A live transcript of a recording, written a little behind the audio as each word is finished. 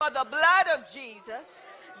of Jesus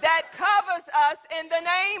that covers us in the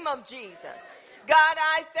name of Jesus. God,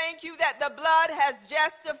 I thank you that the blood has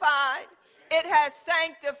justified, it has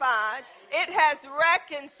sanctified, it has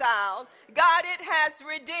reconciled. God, it has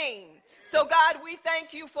redeemed. So God, we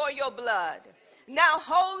thank you for your blood. Now,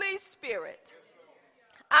 Holy Spirit,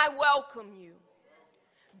 I welcome you.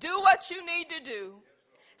 Do what you need to do.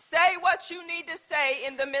 Say what you need to say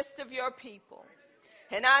in the midst of your people.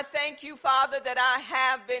 And I thank you, Father, that I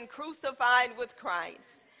have been crucified with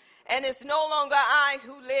Christ. And it's no longer I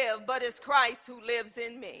who live, but it's Christ who lives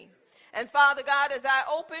in me. And Father God, as I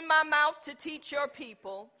open my mouth to teach your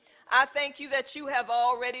people, I thank you that you have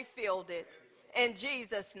already filled it. In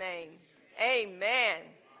Jesus' name, amen.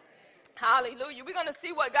 Hallelujah. We're going to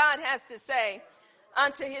see what God has to say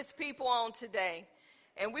unto his people on today.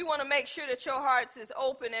 And we want to make sure that your hearts is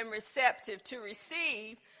open and receptive to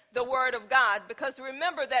receive the word of God. Because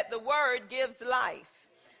remember that the word gives life.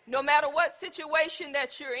 No matter what situation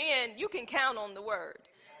that you're in, you can count on the word.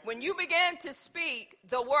 When you begin to speak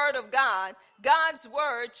the word of God, God's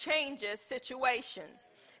word changes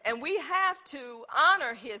situations. And we have to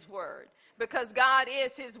honor his word because God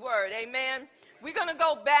is his word. Amen. We're going to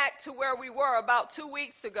go back to where we were about 2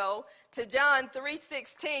 weeks ago to John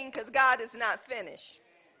 3:16 because God is not finished.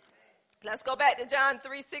 Let's go back to John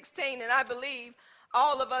 3:16, and I believe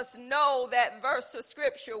all of us know that verse of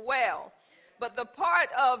scripture well. But the part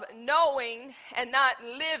of knowing and not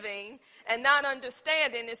living and not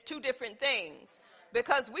understanding is two different things.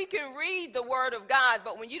 Because we can read the word of God,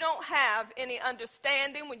 but when you don't have any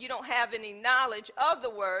understanding, when you don't have any knowledge of the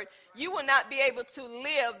word, you will not be able to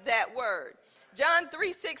live that word. John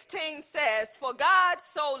 3:16 says, "For God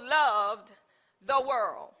so loved the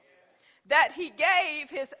world, that he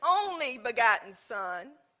gave his only begotten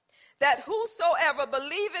Son, that whosoever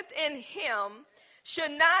believeth in him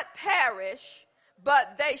should not perish,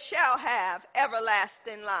 but they shall have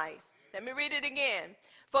everlasting life." Let me read it again.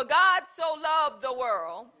 "For God so loved the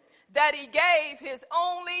world, that he gave his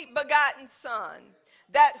only begotten Son,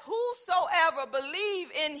 that whosoever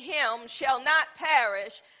believe in him shall not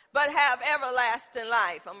perish, but have everlasting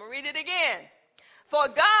life." I'm going to read it again. "For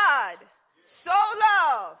God so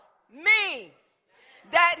loved me,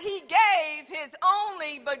 that he gave his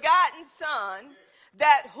only begotten Son,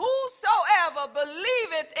 that whosoever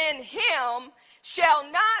believeth in him shall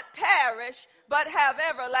not perish, but have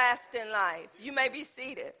everlasting life." You may be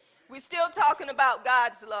seated. We're still talking about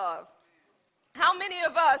God's love. How many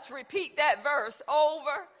of us repeat that verse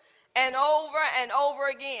over and over and over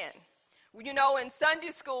again? You know, in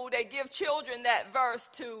Sunday school, they give children that verse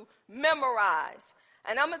to memorize.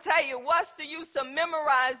 And I'm going to tell you, what's the use of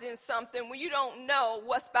memorizing something when you don't know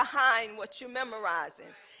what's behind what you're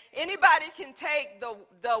memorizing? Anybody can take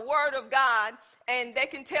the word of God and they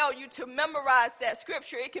can tell you to memorize that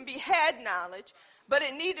scripture. It can be head knowledge, but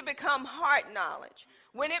it needs to become heart knowledge.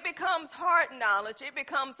 When it becomes heart knowledge, it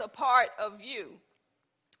becomes a part of you.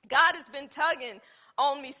 God has been tugging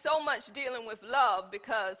on me so much dealing with love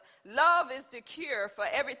because love is the cure for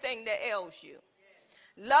everything that ails you.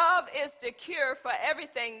 Love is the cure for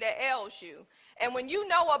everything that ails you. And when you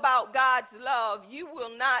know about God's love, you will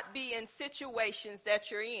not be in situations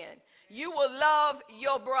that you're in. You will love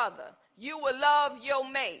your brother. You will love your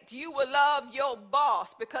mate. You will love your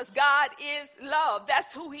boss because God is love.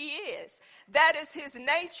 That's who he is. That is his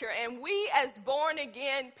nature. And we as born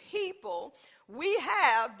again people, we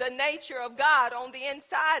have the nature of God on the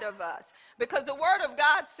inside of us. Because the word of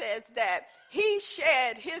God says that he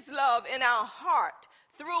shed his love in our heart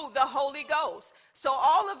through the Holy Ghost. So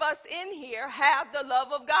all of us in here have the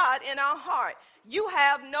love of God in our heart. You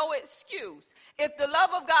have no excuse. If the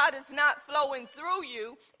love of God is not flowing through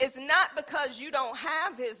you, it's not because you don't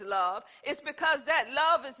have his love. It's because that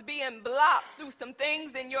love is being blocked through some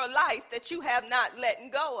things in your life that you have not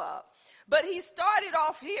let go of. But he started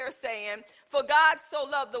off here saying, "For God so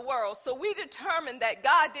loved the world." So we determined that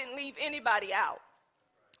God didn't leave anybody out.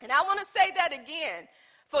 And I want to say that again.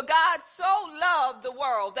 For God so loved the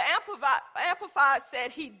world. The Amplified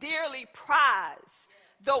said he dearly prized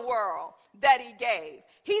the world that he gave.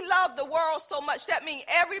 He loved the world so much. That means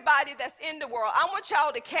everybody that's in the world. I want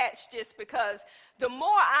y'all to catch this because the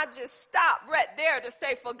more I just stop right there to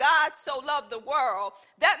say, for God so loved the world,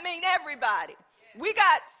 that means everybody. We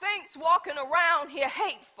got saints walking around here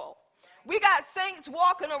hateful. We got saints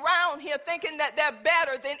walking around here thinking that they're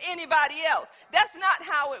better than anybody else. That's not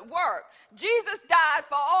how it worked. Jesus died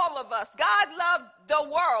for all of us. God loved the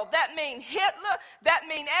world. That means Hitler. That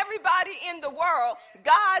means everybody in the world.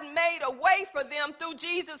 God made a way for them through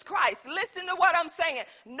Jesus Christ. Listen to what I'm saying.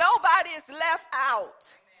 Nobody is left out.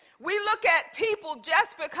 We look at people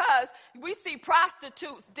just because we see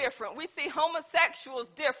prostitutes different. We see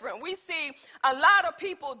homosexuals different. We see a lot of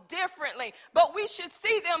people differently. But we should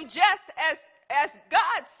see them just as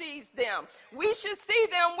God sees them. We should see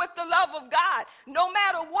them with the love of God. No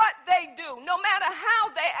matter what they do, no matter how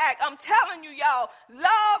they act, I'm telling you, y'all,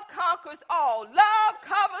 love conquers all. Love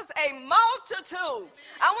covers a multitude.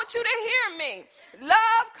 I want you to hear me.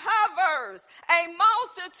 Love covers a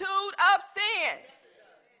multitude of sin.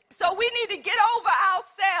 So we need to get over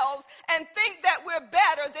ourselves and think that we're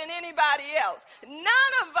better than anybody else.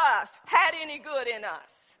 None of us had any good in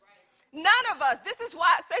us. None of us. This is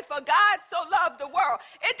why I say, for God so loved the world.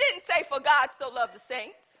 It didn't say, for God so loved the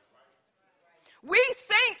saints. We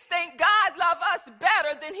saints think God loves us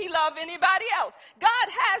better than he loves anybody else. God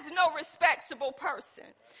has no respectable person.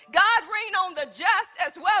 God reigns on the just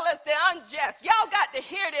as well as the unjust. Y'all got to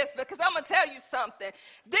hear this, because I'm going to tell you something.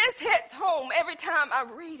 This hits home every time I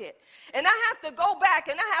read it. And I have to go back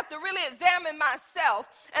and I have to really examine myself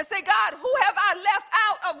and say, God, who have I left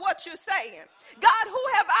out of what you're saying? God, who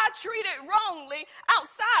have I treated wrongly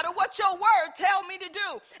outside of what your word tell me to do?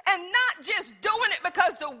 And not just doing it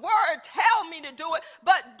because the word tell me to do it,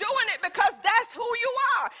 but doing it because that's who you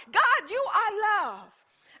are. God, you are love.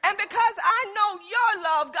 And because I know your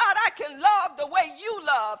love, God, I can love the way you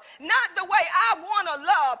love, not the way I want to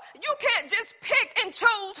love. You can't just pick and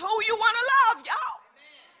choose who you want to love, y'all.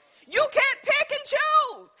 You can't pick and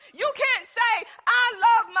choose. You can't say, I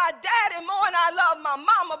love my daddy more than I love my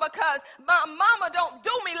mama because my mama don't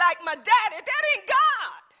do me like my daddy. That ain't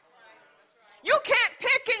God. You can't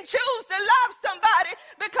pick and choose to love somebody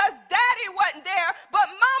because daddy wasn't there, but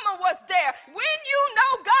mama was there. When you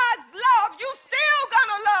know God's love, you still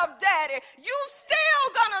gonna love daddy. You still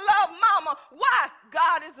gonna love mama. Why?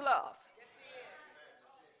 God is love.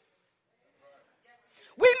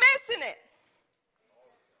 We missing it.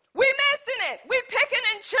 We missing it. We picking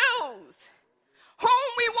and choose whom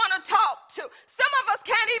we want to talk to. Some of us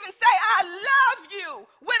can't even say, I love you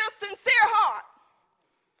with a sincere heart.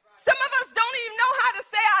 Some of us don't even know how to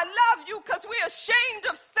say I love you because we're ashamed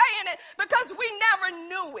of saying it because we never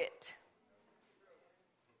knew it.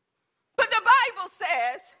 But the Bible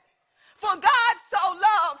says, for God so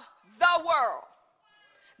loved the world.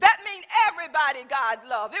 That means everybody God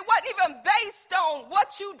loved. It wasn't even based on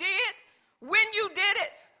what you did, when you did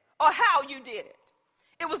it, or how you did it.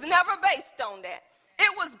 It was never based on that.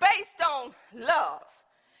 It was based on love.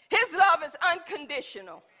 His love is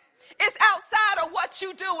unconditional. It's outside of what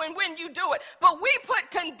you do and when you do it. But we put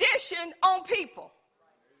condition on people.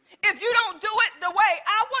 If you don't do it the way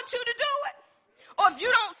I want you to do it, or if you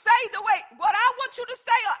don't say the way what I want you to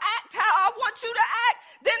say or act how I want you to act,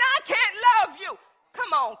 then I can't love you.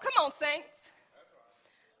 Come on, saints.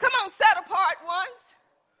 Come on, set apart ones.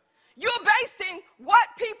 You're basing what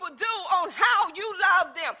people do on how you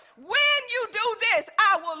love them. When you do this,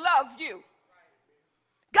 I will love you.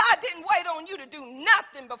 God didn't wait on you to do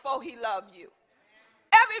nothing before he loved you.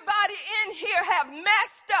 Everybody in here have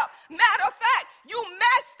messed up. Matter of fact, you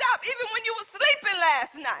messed up even when you were sleeping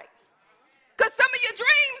last night. Because some of your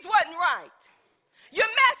dreams wasn't right. You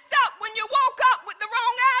messed up when you woke up with the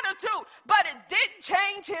wrong attitude. But it didn't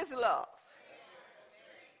change his love.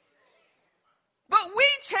 But we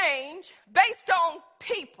change based on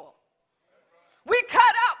people. We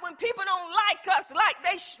cut up when people don't like us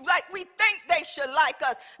like we think they should like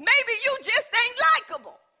us. Maybe you just ain't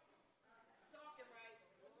likable.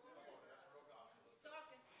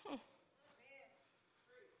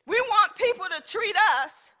 We want people to treat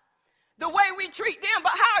us the way we treat them,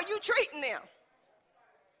 but how are you treating them?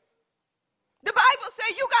 The Bible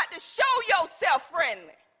says you got to show yourself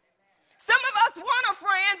friendly. Some of us want a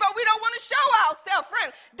friend, but we don't want to show ourselves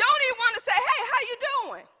friendly. Don't even want to say, hey, how you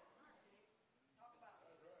doing?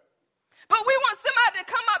 But we want somebody to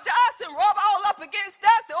come up to us and rub all up against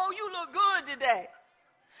us. Oh, you look good today.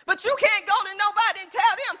 But you can't go to nobody and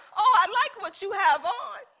tell them, oh, I like what you have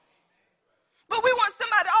on. But we want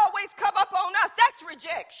somebody to always come up on us. That's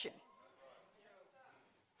rejection.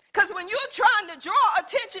 Because when you're trying to draw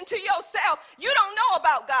attention to yourself, you don't know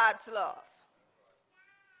about God's love.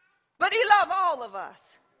 But he loved all of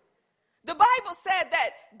us. The Bible said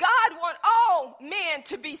that God wants all men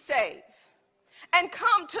to be saved and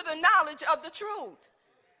come to the knowledge of the truth.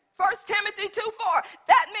 1 Timothy 2:4.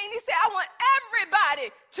 That means he said, I want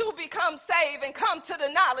everybody to become saved and come to the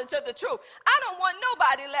knowledge of the truth. I don't want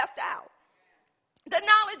nobody left out. The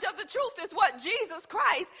knowledge of the truth is what Jesus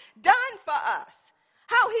Christ done for us.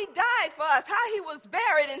 How he died for us, how he was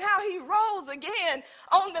buried, and how he rose again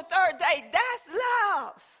on the third day. That's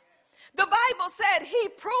love. The Bible said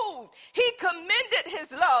he proved, he commended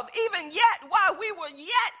his love, even yet while we were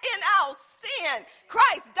yet in our sin,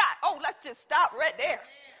 Christ died. Oh, let's just stop right there.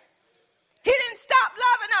 He didn't stop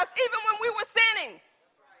loving us even when we were sinning.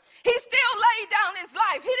 He still laid down his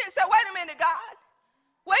life. He didn't say, wait a minute, God.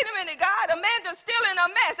 Wait a minute, God. Amanda's still in a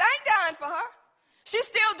mess. I ain't dying for her. She's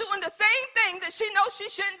still doing the same thing that she knows she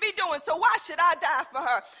shouldn't be doing, so why should I die for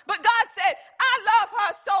her? But God said, I love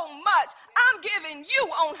her so much, I'm giving you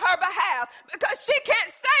on her behalf because she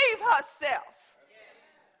can't save herself.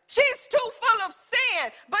 She's too full of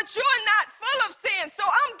sin, but you're not full of sin, so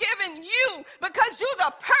I'm giving you because you're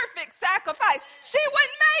the perfect sacrifice. She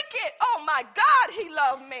wouldn't make it. Oh, my God, he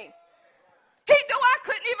loved me. He knew I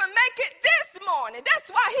couldn't even make it this morning.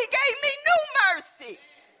 That's why he gave me new mercies.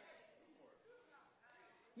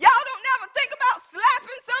 Y'all don't never think about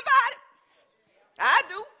slapping somebody? I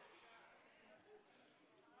do.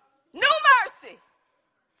 New mercy.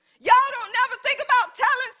 Y'all don't never think about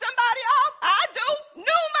telling somebody off? I do.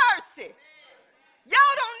 New mercy.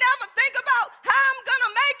 Y'all don't never think about how I'm going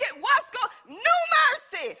to make it, new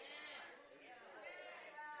mercy.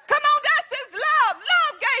 Come on, that's his love.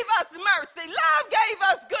 Love gave us mercy. Love gave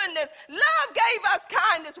us goodness. Love gave us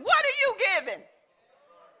kindness. What are you giving?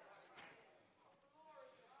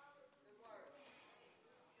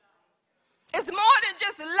 It's more than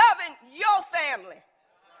just loving your family.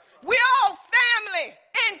 We're all family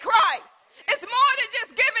in Christ. It's more than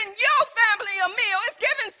just giving your family a meal. It's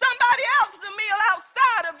giving somebody else a meal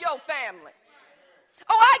outside of your family.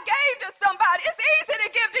 Oh, I gave to somebody. It's easy to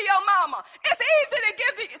give to your mama. It's easy to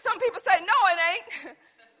give to you. Some people say, no, it ain't.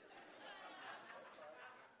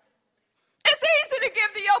 It's easy to give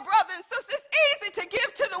to your brothers and sisters. It's easy to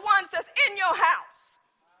give to the ones that's in your house,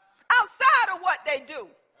 outside of what they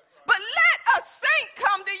do. But let a saint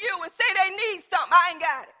come to you and say they need something. I ain't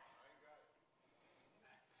got it.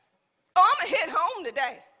 Oh, I'm going to hit home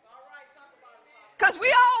today. Because we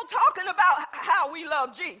all talking about how we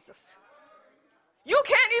love Jesus. You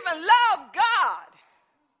can't even love God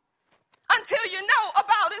until you know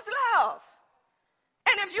about his love.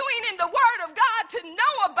 And if you ain't in the word of God to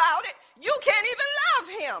know about it, you can't even love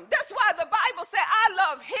him. That's why the Bible said, I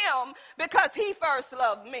love him because he first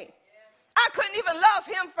loved me. I couldn't even love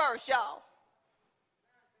him first, y'all.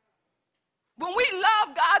 When we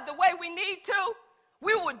love God the way we need to,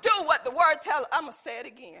 we will do what the word tells us. I'm going to say it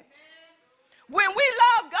again. When we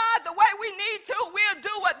love God the way we need to, we'll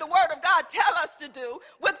do what the word of God tells us to do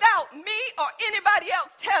without me or anybody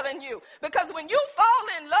else telling you. Because when you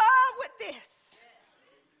fall in love with this,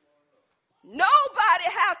 nobody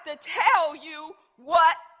has to tell you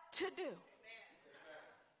what to do.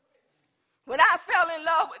 When I fell in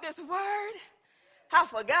love with this word, I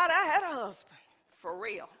forgot I had a husband, for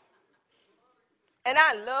real. And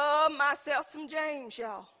I love myself some James,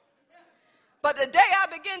 y'all. But the day I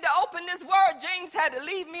began to open this word, James had to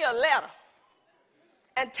leave me a letter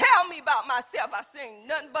and tell me about myself. I seen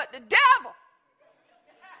nothing but the devil.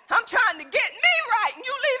 I'm trying to get me right, and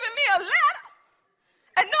you leaving me a letter.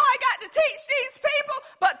 And no, I got to teach these people,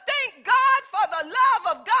 but thank God for the love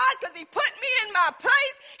of God because he put me in my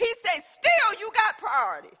place. He said, still, you got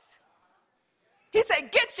priorities. He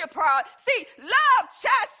said, get your priorities. See, love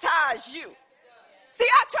chastises you. See,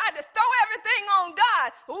 I tried to throw everything on God.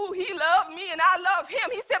 Ooh, he loved me and I love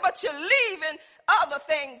him. He said, but you're leaving other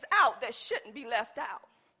things out that shouldn't be left out.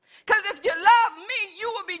 Because if you love me, you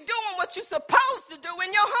will be doing what you're supposed to do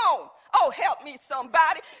in your home. Oh, help me,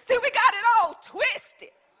 somebody. See, we got it all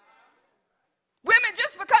twisted. Women,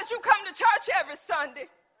 just because you come to church every Sunday,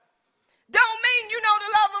 don't mean you know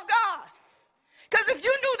the love of God. Because if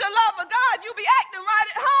you knew the love of God, you'd be acting right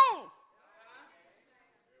at home.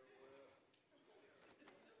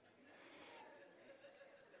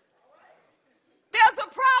 There's a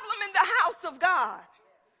problem in the house of God.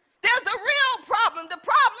 There's a real problem. The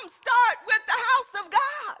problem starts with the house of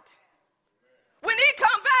God. When he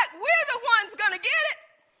come back, we're the ones going to get it.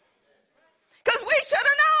 Because we should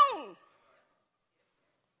have known.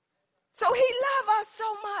 So he loved us so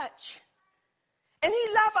much. And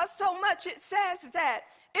he loved us so much, it says that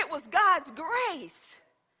it was God's grace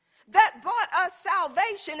that brought us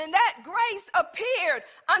salvation. And that grace appeared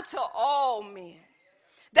unto all men.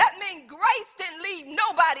 That means grace didn't leave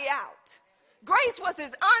nobody out. Grace was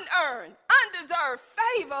his unearned, undeserved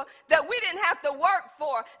favor that we didn't have to work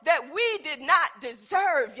for, that we did not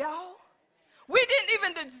deserve, y'all. We didn't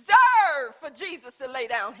even deserve for Jesus to lay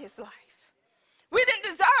down his life. We didn't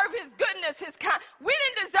deserve his goodness, his kindness. We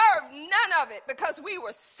didn't deserve none of it because we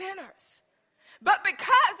were sinners. But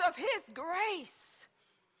because of his grace,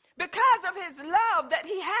 because of his love that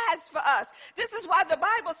he has for us, this is why the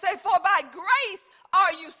Bible says, for by grace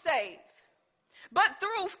are you saved. But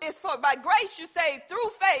by grace you saved through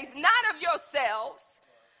faith, not of yourselves,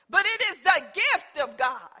 but it is the gift of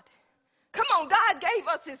God. Come on, God gave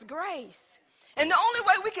us his grace. And the only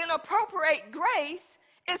way we can appropriate grace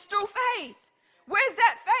is through faith. Where's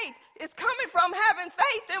that faith? It's coming from having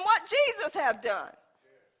faith in what Jesus have done.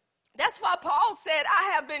 That's why Paul said,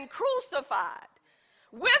 I have been crucified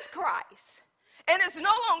with Christ. And it's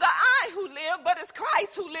no longer I who live, but it's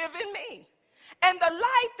Christ who live in me. And the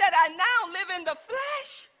life that I now live in the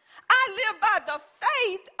flesh, I live by the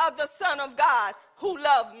faith of the Son of God who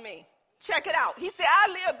loved me. Check it out. He said, I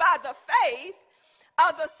live by the faith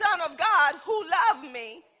of the Son of God who loved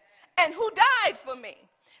me and who died for me.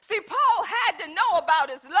 See, Paul had to know about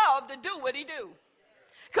his love to do what he do.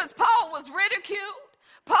 Because Paul was ridiculed,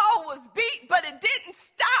 Paul was beat, but it didn't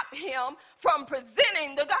stop him from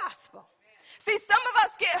presenting the gospel. See, some of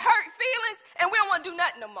us get hurt feelings and we don't want to do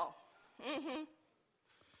nothing no more.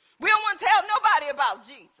 We don't want to tell nobody about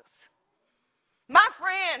Jesus. My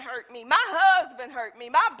friend hurt me. My husband hurt me.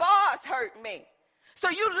 My boss hurt me. So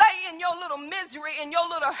you lay in your little misery and your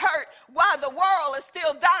little hurt while the world is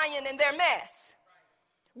still dying in their mess.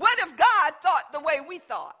 What if God thought the way we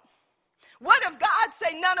thought? What if God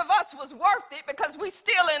say none of us was worth it because we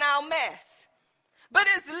still in our mess? But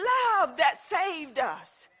it's love that saved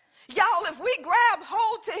us. Y'all, if we grab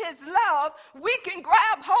hold to his love, we can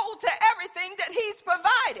grab hold to everything that he's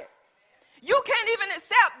provided. You can't even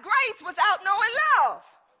accept grace without knowing love.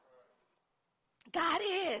 God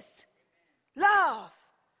is love.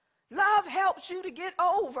 Love helps you to get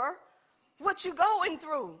over what you're going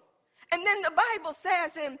through. And then the Bible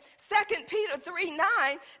says in 2 Peter 3:9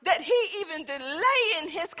 that he even delaying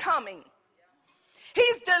his coming.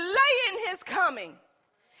 He's delaying his coming.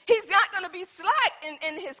 He's not going to be slack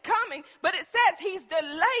in his coming, but it says he's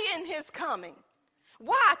delaying his coming.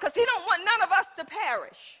 Why? Because he don't want none of us to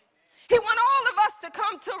perish. He wants all of us to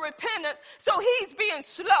come to repentance, so he's being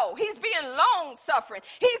slow. He's being long-suffering.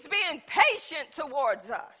 He's being patient towards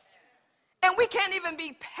us. And we can't even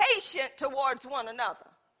be patient towards one another.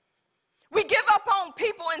 We give up on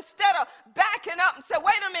people instead of backing up and say,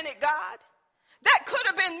 wait a minute, God. That could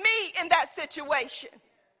have been me in that situation.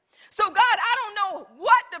 So God, I don't know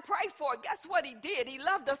what to pray for. Guess what he did? He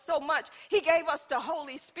loved us so much. He gave us the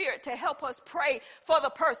Holy Spirit to help us pray for the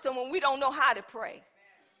person when we don't know how to pray.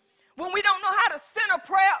 When we don't know how to send a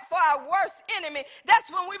prayer for our worst enemy, that's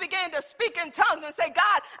when we begin to speak in tongues and say,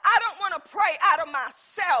 God, I don't want to pray out of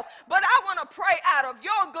myself, but I want to pray out of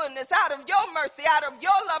your goodness, out of your mercy, out of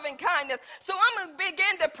your loving kindness. So I'm going to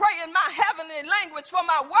begin to pray in my heavenly language for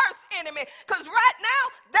my worst enemy, because right now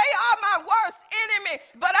they are my worst enemy,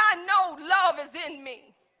 but I know love is in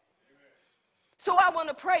me. So I want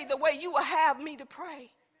to pray the way you will have me to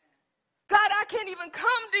pray. God, I can't even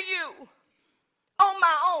come to you on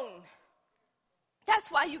my own.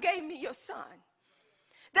 That's why you gave me your son.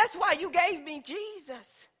 That's why you gave me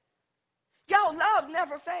Jesus. Y'all, love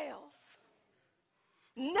never fails.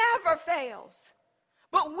 Never fails.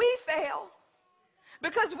 But we fail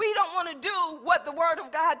because we don't want to do what the word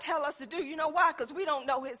of God tells us to do. You know why? Because we don't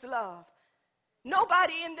know his love.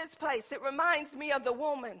 Nobody in this place. It reminds me of the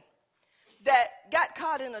woman that got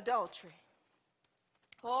caught in adultery.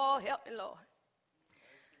 Oh, help me, Lord.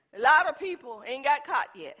 A lot of people ain't got caught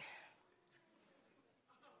yet,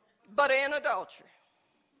 but are in adultery.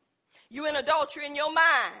 You in adultery in your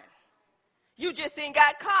mind. You just ain't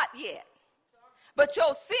got caught yet. But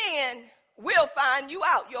your sin will find you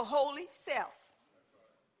out, your holy self.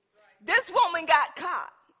 This woman got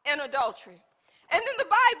caught in adultery. And then the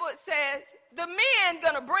Bible, it says, the men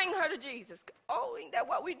going to bring her to Jesus. Oh, ain't that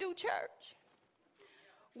what we do, church?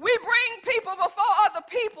 We bring people before other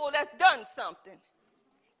people that's done something.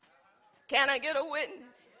 Can I get a witness?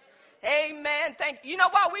 Amen. Thank you. You know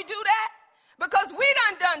why we do that? Because we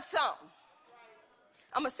done something.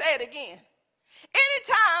 I'm going to say it again.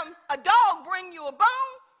 Anytime a dog bring you a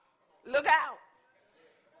bone, look out.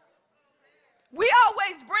 We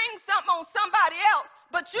always bring something on somebody else,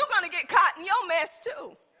 but you're going to get caught in your mess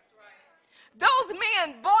too. Those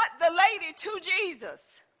men brought the lady to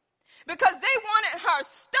Jesus because they wanted her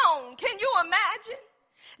stoned. Can you imagine?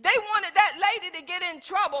 They wanted that lady to get in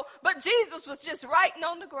trouble, but Jesus was just writing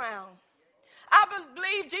on the ground. I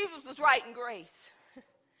believe Jesus was writing grace.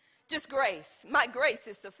 Just grace. My grace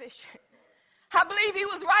is sufficient. I believe he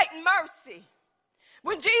was writing mercy.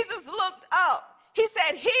 When Jesus looked up, he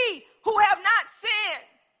said, he who have not sinned,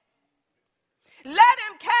 let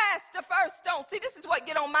him cast the first stone. See, this is what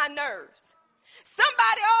get on my nerves.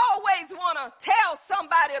 Somebody always want to tell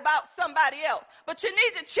somebody about somebody else, but you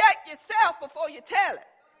need to check yourself before you tell it.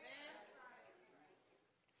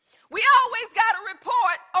 We always got to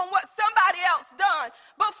report on what somebody else done.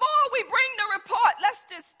 Before we bring the report, let's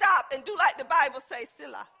just stop and do like the Bible says,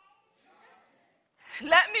 Selah.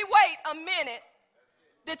 Let me wait a minute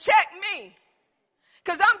to check me.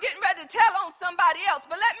 Because I'm getting ready to tell on somebody else.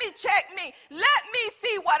 But let me check me. Let me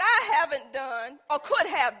see what I haven't done or could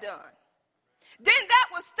have done. Then that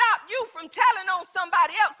will stop you from telling on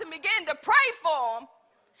somebody else and begin to pray for them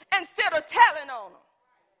instead of telling on them.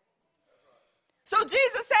 So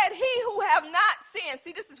Jesus said, he who have not sinned.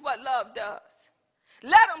 See, this is what love does.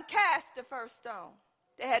 Let them cast the first stone.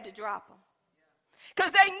 They had to drop them.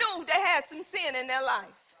 Because they knew they had some sin in their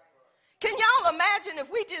life. Can y'all imagine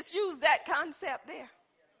if we just use that concept there?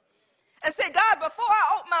 And say, God, before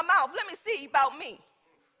I open my mouth, let me see about me.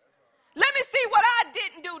 Let me see what I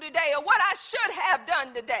didn't do today or what I should have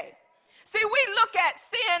done today. See, we look at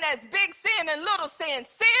sin as big sin and little sin.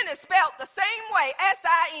 Sin is spelled the same way,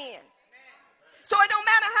 S-I-N. So it don't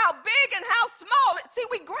matter how big and how small it. See,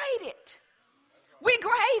 we grade it. We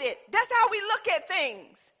grade it. That's how we look at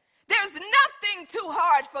things. There's nothing too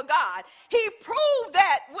hard for God. He proved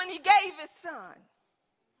that when he gave his son.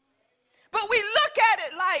 But we look at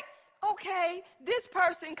it like, okay, this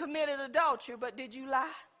person committed adultery, but did you lie?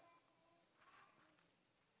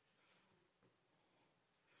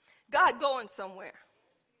 God going somewhere.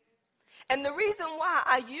 And the reason why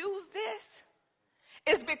I use this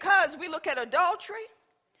is because we look at adultery,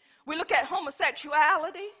 we look at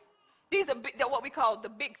homosexuality. These are they're what we call the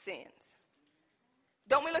big sins.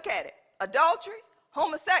 Don't we look at it? Adultery,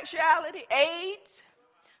 homosexuality, AIDS,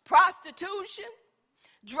 prostitution,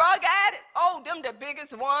 drug addicts. Oh, them the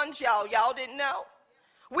biggest ones, y'all didn't know.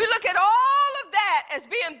 We look at all of that as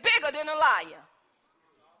being bigger than a liar.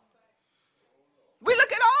 We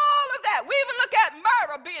look at all of that. We even look at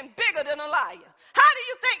murder being bigger than a liar. How do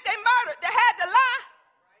you think they murdered? They had to lie.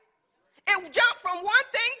 It jumped from one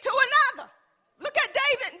thing to another. Look at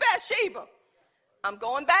David and Bathsheba. I'm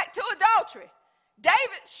going back to adultery.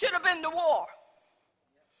 David should have been to war.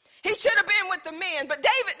 He should have been with the men, but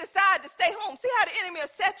David decided to stay home. See how the enemy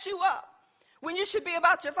will set you up when you should be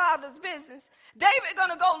about your father's business. David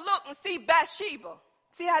going to go look and see Bathsheba.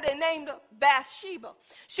 See how they named her? Bathsheba.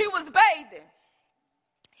 She was bathing.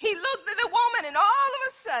 He looked at the woman and all of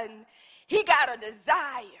a sudden he got a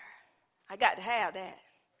desire. I got to have that.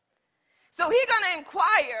 So he's going to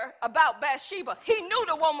inquire about Bathsheba. He knew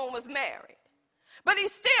the woman was married, but he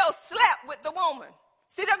still slept with the woman.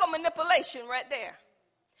 See, there go manipulation right there.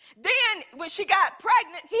 Then when she got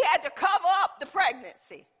pregnant, he had to cover up the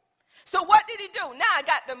pregnancy. So what did he do? Now I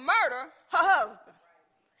got to murder her husband.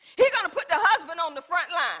 He's going to put the husband on the front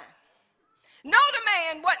line. No, the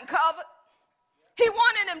man wasn't covered. He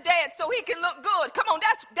wanted him dead so he can look good. Come on,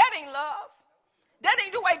 that ain't love. That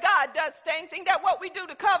ain't the way God does things. Ain't that what we do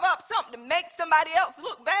to cover up something, to make somebody else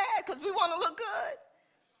look bad because we want to look good?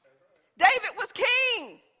 David was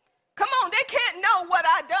king. Come on, they can't know what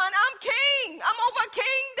I done. I'm king. I'm over a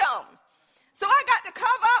kingdom. So I got to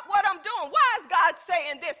cover up what I'm doing. Why is God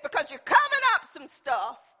saying this? Because you're covering up some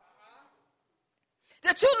stuff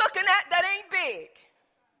that you're looking at that ain't big.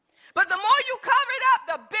 But the more you cover it up,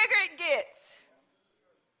 the bigger it gets.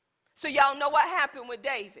 So y'all know what happened with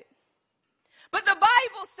David. But the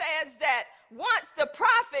Bible says that once the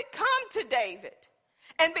prophet come to David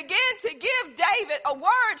and began to give David a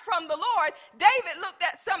word from the Lord, David looked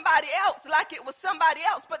at somebody else like it was somebody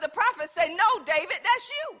else. But the prophet said, no, David, that's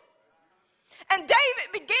you. And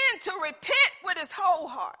David began to repent with his whole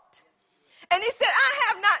heart. And he said, I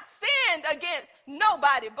have not sinned against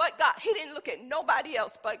nobody but God. He didn't look at nobody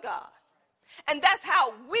else but God. And that's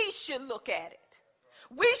how we should look at it.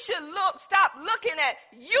 We should stop looking at,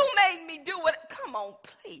 you made me do what, come on,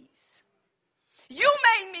 please. You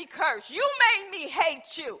made me curse. You made me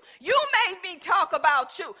hate you. You made me talk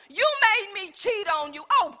about you. You made me cheat on you.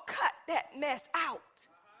 Oh, cut that mess out.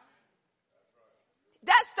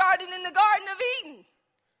 That started in the Garden of Eden.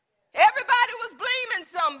 Everybody was blaming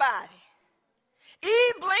somebody.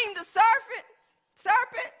 Eve blamed the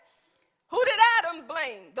serpent. Who did Adam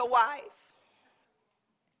blame? The wife.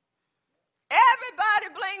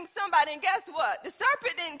 Everybody blamed somebody, and guess what? The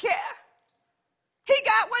serpent didn't care. He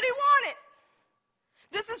got what he wanted.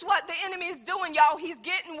 This is what the enemy is doing, y'all. He's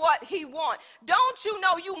getting what he wants. Don't you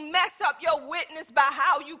know you mess up your witness by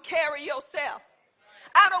how you carry yourself?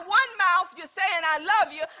 Out of one mouth, you're saying, I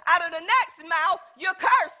love you. Out of the next mouth, you're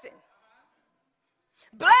cursing.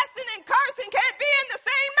 Blessing and cursing can't be in the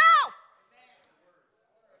same mouth.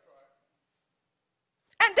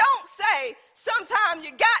 And don't say, sometimes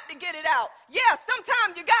you got to get it out. Yeah,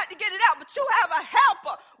 sometimes you got to get it out, but you have a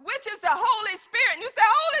helper, which is the Holy Spirit. And you say,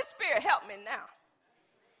 Holy Spirit, help me now.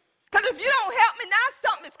 Because if you don't help me now,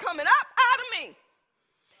 something's coming up out of me.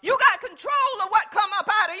 You got control of what come up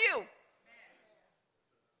out of you.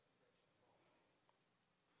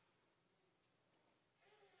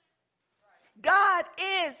 God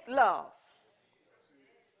is love.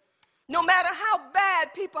 No matter how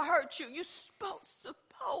bad people hurt you, you're supposed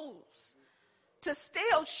to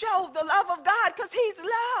still show the love of God because he's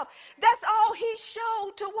love. That's all he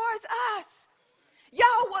showed towards us.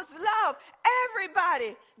 Y'all was love.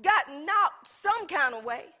 Everybody got knocked some kind of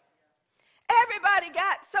way. Everybody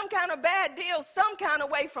got some kind of bad deal some kind of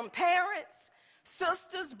way from parents,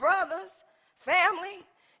 sisters, brothers, family.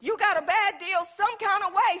 You got a bad deal some kind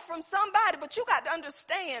of way from somebody, but you got to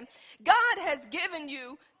understand, God has given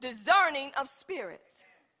you discerning of spirits.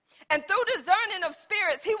 And through discerning of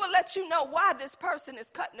spirits, he will let you know why this person is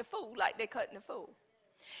cutting the fool like they're cutting the fool.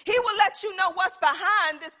 He will let you know what's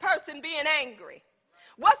behind this person being angry.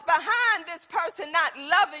 What's behind this person not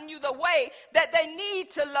loving you the way that they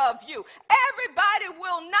need to love you. Everybody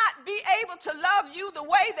will not be able to love you the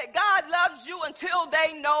way that God loves you until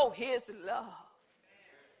they know his love.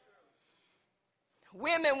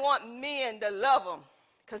 Women want men to love them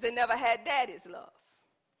because they never had daddy's love.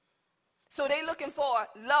 So they're looking for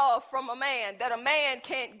love from a man that a man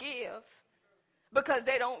can't give because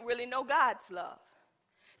they don't really know God's love.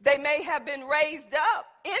 They may have been raised up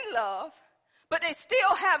in love, but they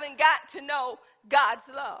still haven't got to know God's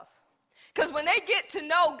love. Because when they get to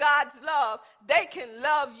know God's love, they can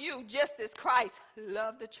love you just as Christ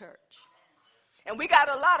loved the church. And we got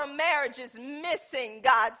a lot of marriages missing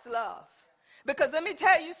God's love. Because let me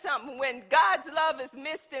tell you something, when God's love is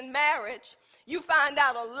missed in marriage, you find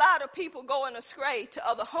out a lot of people going astray to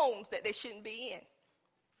other homes that they shouldn't be in.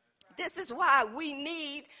 This is why we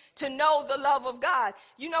need to know the love of God.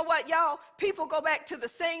 You know what, y'all? People go back to the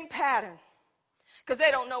same pattern because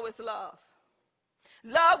they don't know it's love.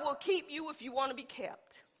 Love will keep you if you want to be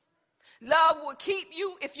kept. Love will keep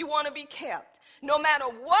you if you want to be kept. No matter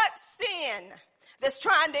what sin that's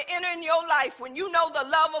trying to enter in your life, when you know the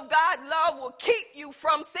love of God, love will keep you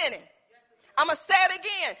from sinning. I'm going to say it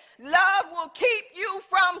again. Love will keep you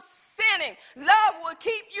from sinning. Love will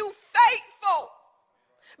keep you faithful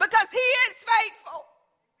because he is faithful.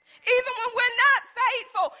 Even when we're not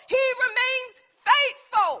faithful, he remains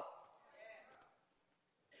faithful.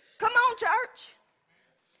 Come on, church.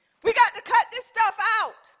 We got to cut this stuff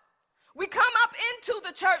out. We come up into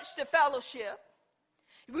the church to fellowship.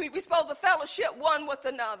 We're supposed to fellowship one with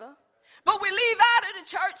another. But we leave out of the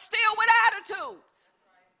church still with attitudes.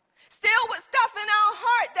 Still with stuff in our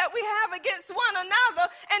heart that we have against one another.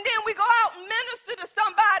 And then we go out and minister to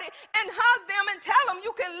somebody and hug them and tell them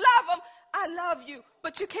you can love them. I love you,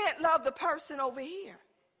 but you can't love the person over here.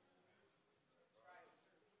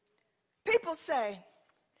 People say,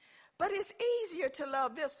 but it's easier to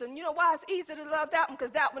love this one. You know why it's easier to love that one?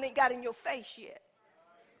 Because that one ain't got in your face yet.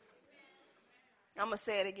 I'm going to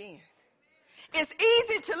say it again. It's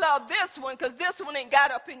easy to love this one because this one ain't got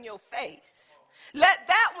up in your face. Let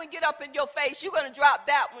that one get up in your face, you're going to drop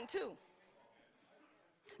that one too.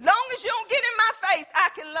 Long as you don't get in my face, I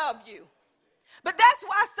can love you. But that's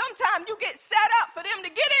why sometimes you get set up for them to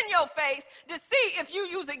get in your face to see if you're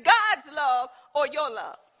using God's love or your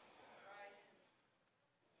love.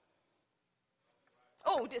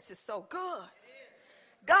 Oh, this is so good.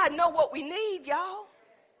 God know what we need, y'all.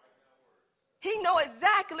 He know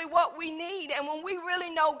exactly what we need. And when we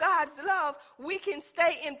really know God's love, we can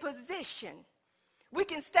stay in position. We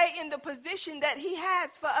can stay in the position that he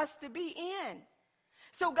has for us to be in.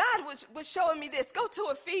 So God was showing me this. Go to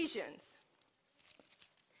Ephesians.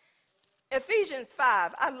 Ephesians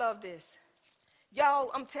 5. I love this.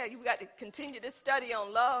 Y'all, I'm telling you, we got to continue this study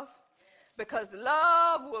on love. Because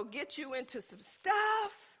love will get you into some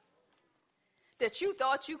stuff that you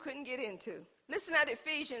thought you couldn't get into. Listen at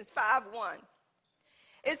Ephesians 5:1.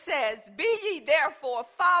 It says, be ye therefore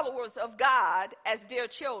followers of God as dear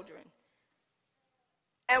children,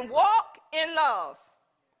 and walk in love,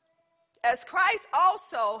 as Christ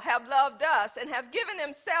also have loved us and have given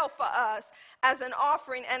himself for us as an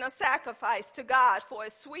offering and a sacrifice to God for a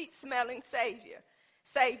sweet smelling Savior.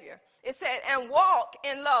 It said, and walk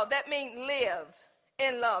in love. That means live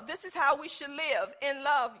in love. This is how we should live in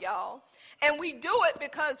love, y'all. And we do it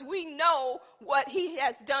because we know what he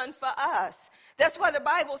has done for us. That's why the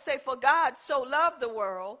Bible says, for God so loved the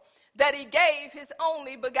world that he gave his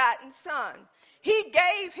only begotten son. He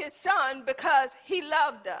gave his son because he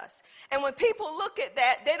loved us. And when people look at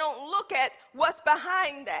that, they don't look at what's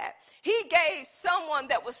behind that. He gave someone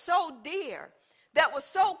that was so dear, that was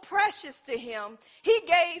so precious to him. He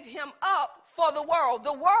gave him up for the world.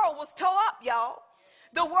 The world was tore up, y'all.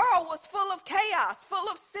 The world was full of chaos, full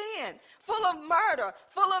of sin, full of murder,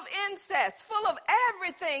 full of incest, full of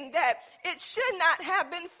everything that it should not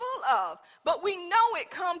have been full of. But we know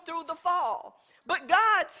it come through the fall. But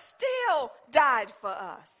God still died for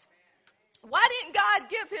us. Why didn't God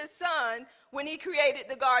give his son when he created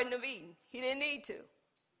the Garden of Eden? He didn't need to.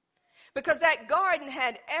 Because that garden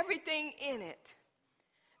had everything in it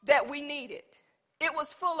that we needed. It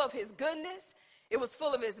was full of his goodness. It was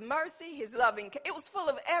full of his mercy, his loving. It was full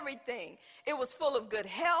of everything. It was full of good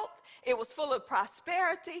health. It was full of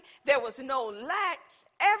prosperity. There was no lack.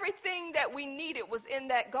 Everything that we needed was in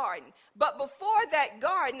that garden. But before that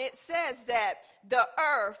garden, it says that the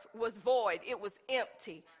earth was void. It was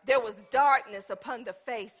empty. There was darkness upon the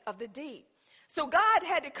face of the deep. So God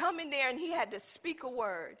had to come in there and he had to speak a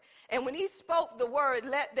word. And when he spoke the word,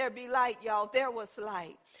 let there be light, y'all, there was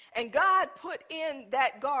light. And God put in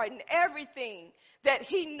that garden everything that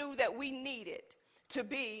he knew that we needed to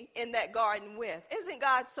be in that garden with. Isn't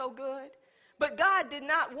God so good? But God did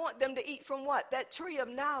not want them to eat from what? That tree of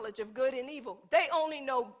knowledge of good and evil. They only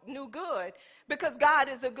knew good because God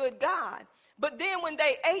is a good God. But then when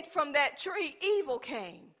they ate from that tree, evil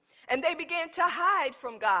came. And they began to hide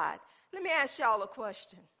from God. Let me ask y'all a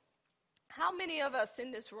question. How many of us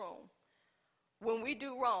in this room, when we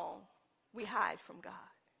do wrong, we hide from God?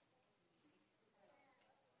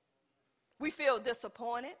 We feel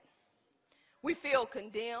disappointed. We feel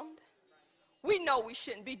condemned. We know we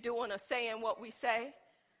shouldn't be doing or saying what we say.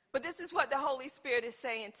 But this is what the Holy Spirit is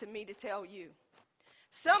saying to me to tell you.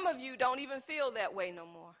 Some of you don't even feel that way no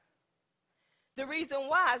more. The reason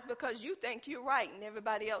why is because you think you're right and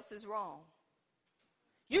everybody else is wrong.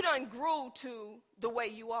 You done grew to the way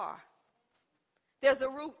you are. There's a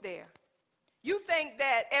root there. You think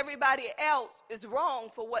that everybody else is wrong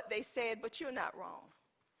for what they said, but you're not wrong.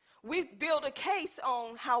 We build a case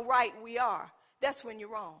on how right we are. That's when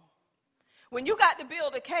you're wrong. When you got to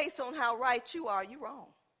build a case on how right you are, you're wrong.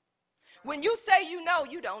 When you say you know,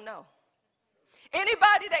 you don't know.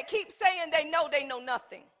 Anybody that keeps saying they know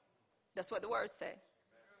nothing. That's what the words say.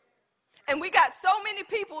 And we got so many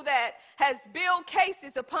people that has built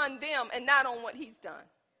cases upon them and not on what he's done.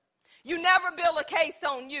 You never build a case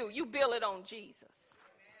on you. You build it on Jesus.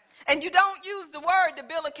 And you don't use the word to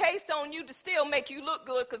build a case on you to still make you look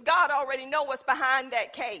good because God already knows what's behind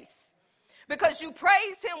that case. Because you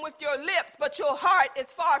praise him with your lips, but your heart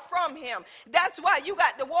is far from him. That's why you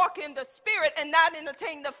got to walk in the spirit and not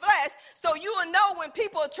entertain the flesh. So you will know when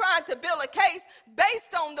people are trying to build a case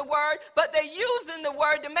based on the word, but they're using the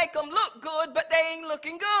word to make them look good, but they ain't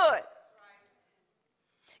looking good.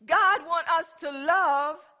 God wants us to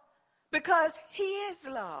love because he is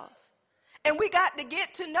love. And we got to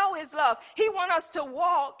get to know his love. He wants us to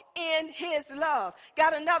walk in his love.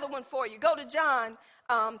 Got another one for you. Go to John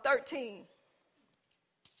 13.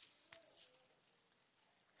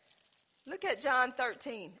 Look at John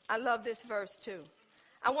 13. I love this verse too.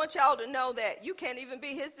 I want y'all to know that you can't even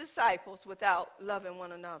be his disciples without loving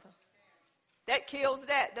one another. That kills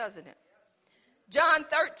that, doesn't it? John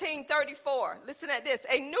 13:34. Listen at this.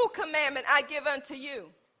 A new commandment I give unto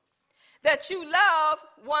you, that you love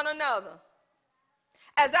one another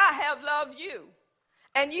as I have loved you.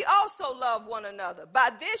 And ye also love one another.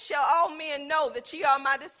 By this shall all men know that ye are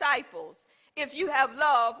my disciples, if you have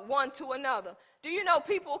love one to another. Do you know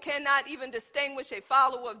people cannot even distinguish a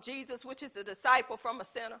follower of Jesus, which is a disciple, from a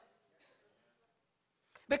sinner?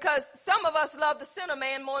 Because some of us love the sinner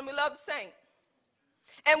man more than we love the saint.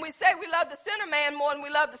 And we say we love the sinner man more than we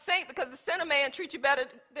love the saint because the sinner man treats you better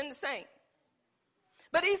than the saint.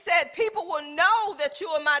 But he said people will know that you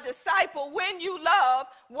are my disciple when you love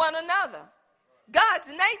one another. God's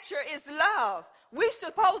nature is love. We're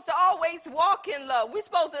supposed to always walk in love. We're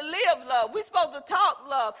supposed to live love. We're supposed to talk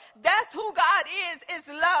love. That's who God is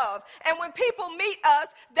love. And when people meet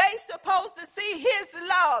us, they supposed to see his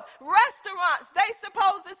love. Restaurants, they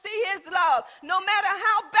supposed to see his love. No matter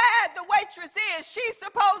how bad the waitress is, she's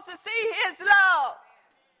supposed to see his love.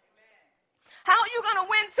 How are you going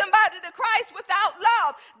to win somebody to Christ without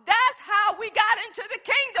love? That's how we got into the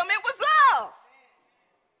kingdom. It was love.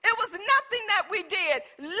 It was nothing that we did.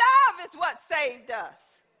 Love is what saved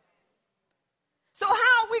us. So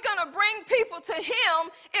how are we going to bring people to him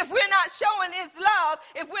if we're not showing his love,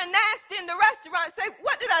 if we're nasty in the restaurant and say,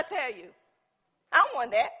 what did I tell you? I don't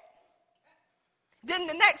want that. Then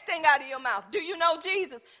the next thing out of your mouth, do you know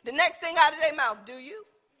Jesus? The next thing out of their mouth, do you?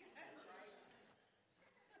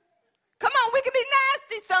 Come on, we can be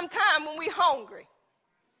nasty sometime when we're hungry.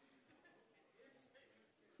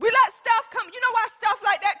 We let stuff come. You know why stuff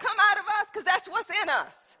like that come out of us? Because that's what's in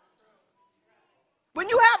us. When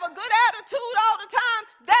you have a good attitude all the time,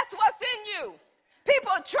 that's what's in you.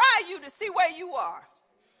 People try you to see where you are.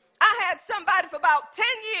 I had somebody for about 10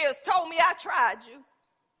 years told me I tried you.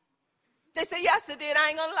 They said, yes, I did. I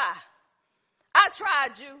ain't gonna lie. I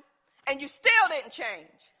tried you, and you still didn't change.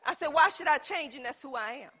 I said, why should I change? And that's who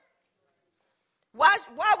I am. Why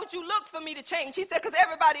would you look for me to change? He said, because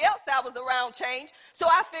everybody else I was around changed, so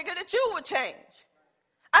I figured that you would change.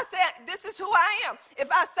 I said, this is who I am. If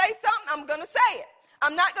I say something, I'm going to say it.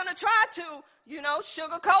 I'm not going to try to,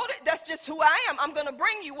 sugarcoat it. That's just who I am. I'm going to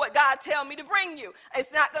bring you what God tells me to bring you.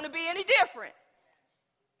 It's not going to be any different.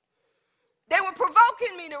 They were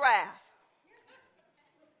provoking me to wrath.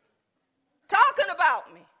 Talking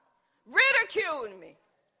about me, ridiculing me,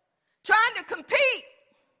 trying to compete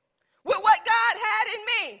with what God had in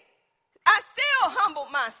me. I still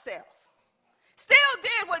humbled myself, still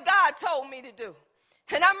did what God told me to do.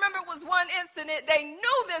 And I remember it was one incident, they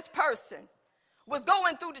knew this person was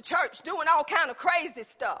going through the church doing all kind of crazy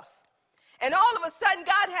stuff. And all of a sudden,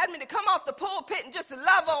 God had me to come off the pulpit and just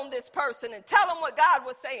love on this person and tell them what God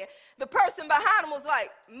was saying. The person behind him was like,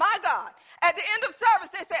 my God. At the end of service,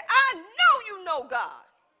 they said, I know you know God.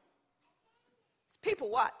 People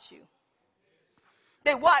watch you.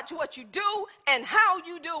 They watch what you do and how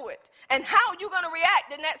you do it and how you're going to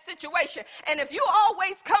react in that situation. And if you're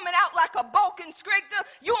always coming out like a boa constrictor,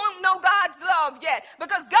 you don't know God's love yet,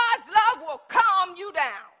 because God's love will calm you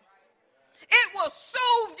down. It will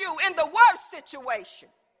soothe you in the worst situation.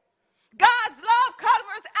 God's love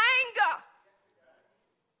covers anger.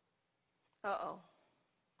 Uh-oh.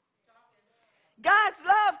 God's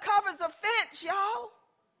love covers offense, y'all.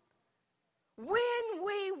 When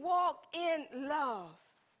we walk in love,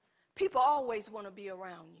 people always want to be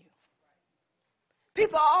around you.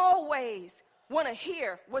 People always want to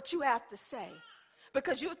hear what you have to say,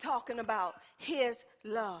 because you're talking about his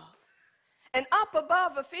love. And up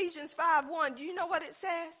above Ephesians 5:1, do you know what it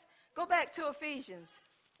says? Go back to Ephesians.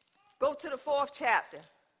 Go to the 4th chapter.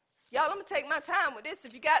 Y'all, I'm going to take my time with this.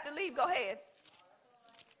 If you got to leave, go ahead.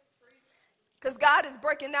 Because God is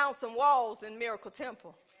breaking down some walls in Miracle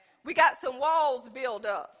Temple. We got some walls built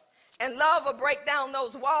up. And love will break down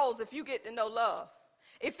those walls if you get to know love.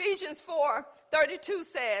 Ephesians 4:32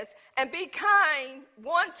 says, and be kind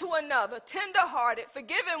one to another, tenderhearted,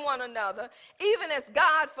 forgiving one another, even as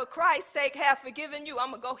God for Christ's sake hath forgiven you.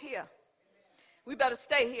 I'm going to go here. We better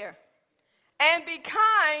stay here. And be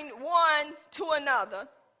kind one to another,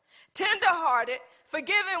 tenderhearted,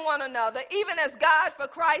 forgiving one another, even as God for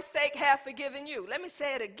Christ's sake hath forgiven you. Let me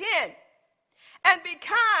say it again. And be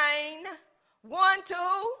kind one to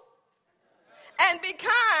who? And be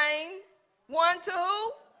kind one to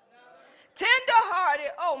who?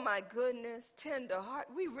 Tender-hearted. Oh, my goodness.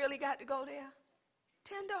 Tender-hearted. We really got to go there?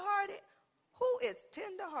 Tender-hearted? Who is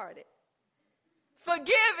tender-hearted?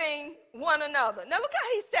 Forgiving one another. Now, look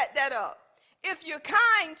how he set that up. If you're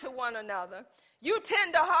kind to one another, you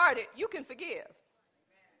tender-hearted, you can forgive.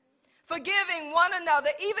 Forgiving one another,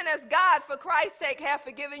 even as God, for Christ's sake, hath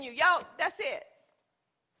forgiven you. Y'all, that's it.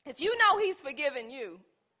 If you know he's forgiven you,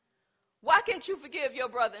 why can't you forgive your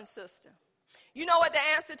brother and sister? You know what the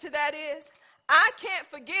answer to that is? I can't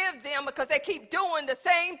forgive them because they keep doing the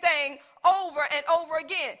same thing over and over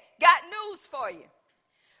again. Got news for you.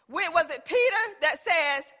 When was it Peter that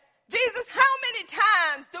says, Jesus, how many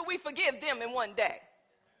times do we forgive them in one day?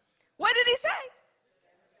 What did he say?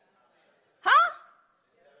 Huh?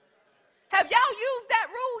 Have y'all used that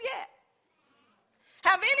rule yet?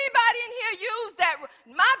 Have anybody in here used that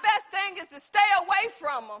rule? My best thing is to stay away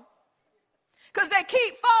from them, because they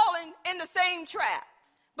keep falling in the same trap.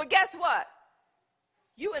 But guess what?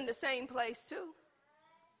 You in the same place too.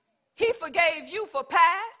 He forgave you for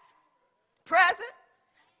past, present,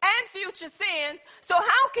 and future sins. So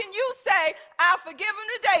how can you say, I'll forgive them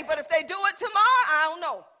today, but if they do it tomorrow, I don't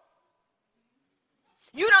know.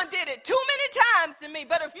 You done did it too many times to me.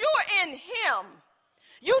 But if you're in him,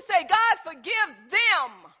 you say, God, forgive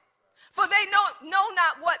them, for they know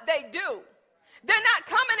not what they do. They're not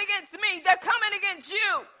coming against me. They're coming against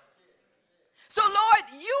you. So,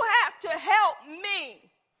 Lord, you have to help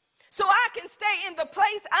me so I can stay in the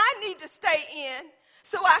place I need to stay in,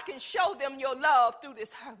 so I can show them your love through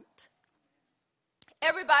this hurt.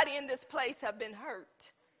 Everybody in this place have been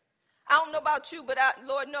hurt. I don't know about you, but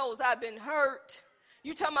Lord knows I've been hurt.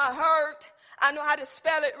 You talking about hurt? I know how to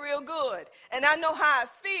spell it real good, and I know how I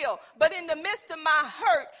feel. But in the midst of my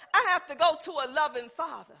hurt, I have to go to a loving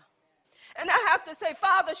Father. And I have to say,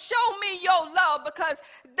 Father, show me your love, because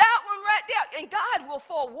that one right there, and God will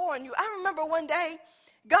forewarn you. I remember one day,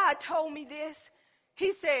 God told me this.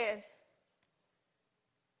 He said,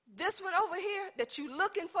 this one over here that you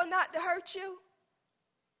looking for not to hurt you,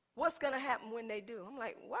 What's going to happen when they do? I'm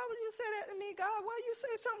like, why would you say that to me, God? Why you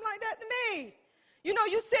say something like that to me? You know,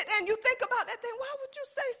 you sit there and you think about that thing. Why would you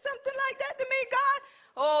say something like that to me, God?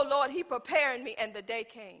 Oh, Lord, he prepared me, and the day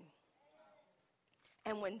came.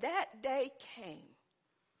 And when that day came,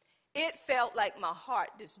 it felt like my heart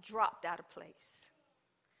just dropped out of place.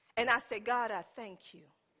 And I said, God, I thank you.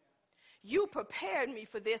 You prepared me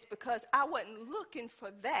for this because I wasn't looking for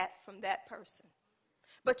that from that person.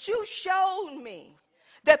 But you showed me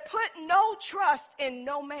that put no trust in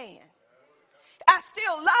no man. I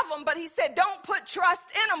still love them, but he said, don't put trust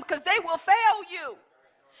in them because they will fail you.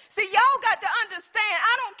 See, y'all got to understand,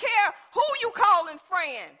 I don't care who you calling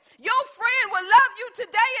friend. Your friend will love you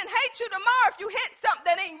today and hate you tomorrow if you hit something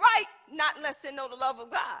that ain't right, not unless they know the love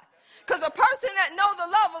of God. Because a person that know the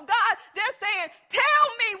love of God, they're saying, tell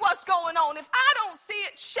me what's going on. If I don't see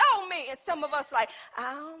it, show me. And some of us like,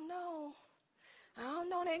 I don't know.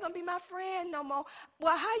 They ain't going to be my friend no more.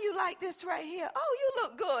 Well, how you like this right here? Oh, you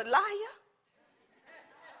look good, liar.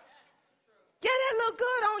 Yeah, that look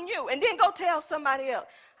good on you. And then go tell somebody else,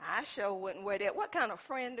 I sure wouldn't wear that. What kind of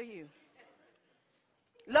friend are you?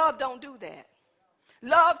 Love don't do that.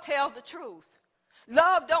 Love tells the truth.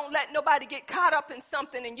 Love don't let nobody get caught up in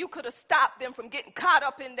something and you could have stopped them from getting caught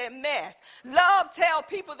up in their mess. Love tell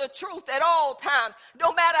people the truth at all times,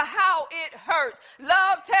 no matter how it hurts.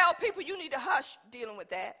 Love tell people you need to hush dealing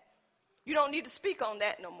with that. You don't need to speak on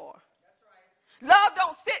that no more. Love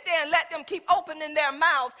don't sit there and let them keep opening their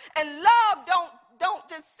mouths. And love don't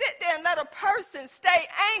just sit there and let a person stay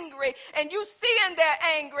angry and you seeing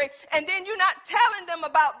they're angry and then you're not telling them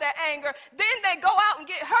about their anger. Then they go out and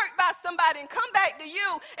get hurt by somebody and come back to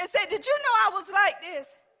you and say, did you know I was like this?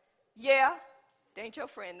 Yeah, they ain't your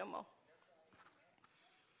friend no more.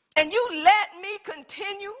 And you let me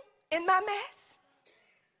continue in my mess?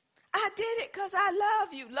 I did it because I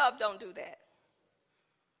love you. Love don't do that.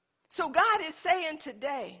 So God is saying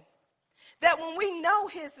today that when we know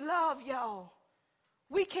his love, y'all,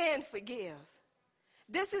 we can forgive.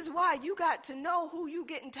 This is why you got to know who you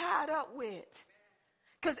getting tied up with.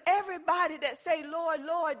 Because everybody that say, Lord,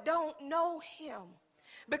 Lord, don't know him.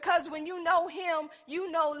 Because when you know him, you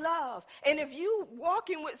know love. And if you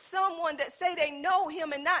walking with someone that say they know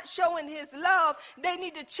him and not showing his love, they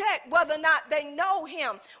need to check whether or not they know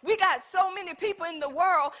him. We got so many people in the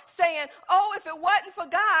world saying, oh, if it wasn't for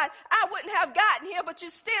God, I wouldn't have gotten here, but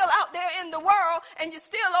you're still out there in the world and you're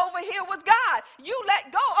still over here with God. You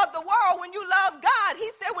let go of the world when you love God. He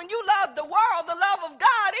said when you love the world, the love of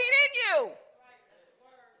God ain't in you.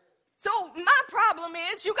 So my problem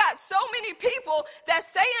is you got so many people that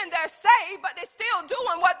saying they're saved, but they're still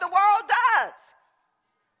doing what the world does.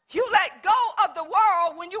 You let go of the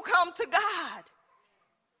world when you come to God.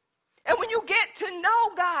 And when you get to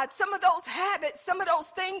know God, some of those habits, some of those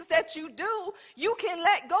things that you do, you can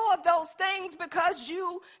let go of those things because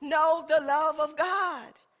you know the love of God.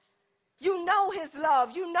 You know his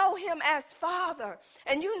love. You know him as Father.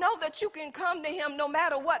 And you know that you can come to him no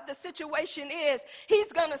matter what the situation is.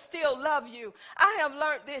 He's going to still love you. I have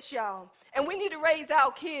learned this, y'all. And we need to raise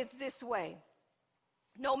our kids this way.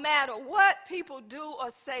 No matter what people do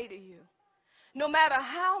or say to you, no matter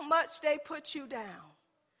how much they put you down,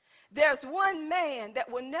 there's one man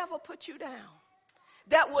that will never put you down,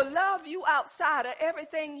 that will love you outside of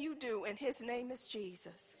everything you do, and his name is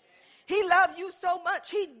Jesus. He loved you so much,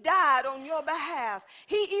 he died on your behalf.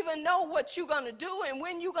 He even know what you're going to do and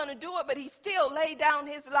when you're going to do it, but he still laid down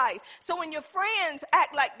his life. So when your friends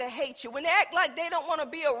act like they hate you, when they act like they don't want to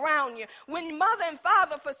be around you, when mother and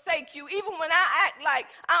father forsake you, even when I act like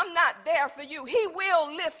I'm not there for you, he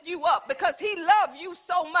will lift you up because he loved you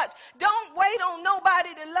so much. Don't wait on nobody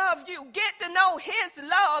to love you. Get to know his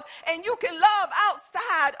love, and you can love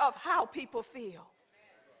outside of how people feel.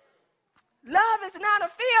 Love is not a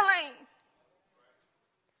feeling.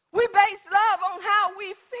 We base love on how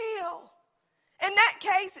we feel. In that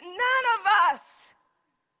case, none of us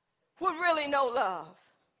would really know love.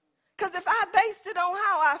 Because if I based it on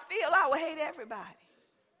how I feel, I would hate everybody.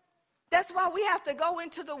 That's why we have to go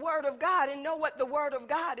into the Word of God and know what the Word of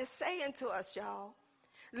God is saying to us, y'all.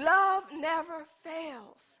 Love never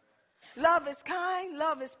fails. Love is kind.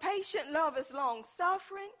 Love is patient. Love is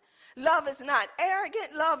long-suffering. Love is not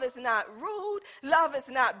arrogant. Love is not rude. Love is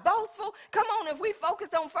not boastful. Come on, if we focus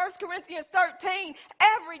on 1 Corinthians 13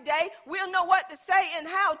 every day, we'll know what to say and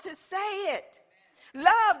how to say it.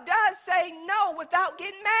 Love does say no without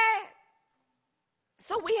getting mad.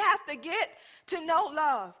 So we have to get to know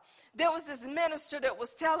love. There was this minister that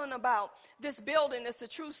was telling about this building. It's a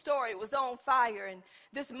true story. It was on fire, and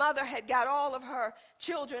this mother had got all of her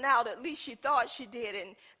children out. At least she thought she did.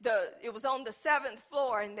 And it was on the 7th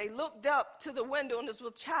floor, and they looked up to the window, and there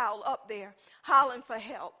was a child up there hollering for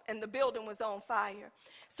help, and the building was on fire.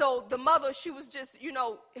 So the mother, she was just,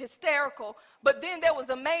 hysterical. But then there was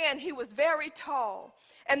a man, he was very tall.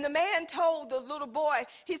 And the man told the little boy,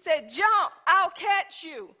 he said, "Jump, I'll catch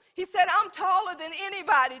you." He said, "I'm taller than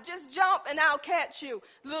anybody. Just jump and I'll catch you."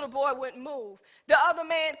 The little boy wouldn't move. The other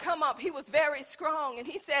man come up. He was very strong. And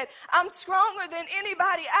he said, "I'm stronger than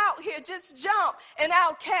anybody out here. Just jump and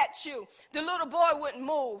I'll catch you." The little boy wouldn't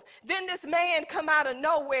move. Then this man come out of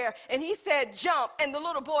nowhere and he said, "Jump." And the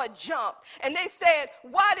little boy jumped. And they said,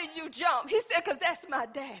 "Why did you jump?" He said, "Because that's my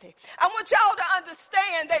daddy." I want y'all to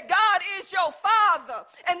understand that God is your father.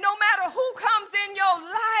 And no matter who comes in your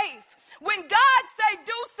life, when God say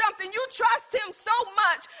do something, you trust him so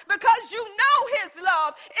much because you know his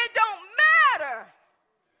love. It don't matter.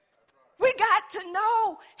 We got to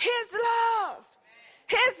know his love.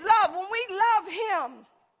 His love. When we love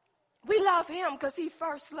him because he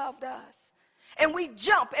first loved us. And we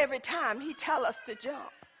jump every time he tell us to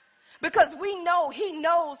jump. Because we know he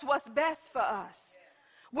knows what's best for us.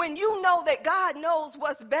 When you know that God knows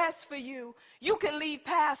what's best for you, you can leave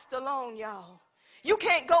past alone, y'all. You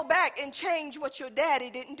can't go back and change what your daddy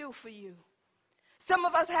didn't do for you. Some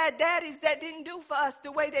of us had daddies that didn't do for us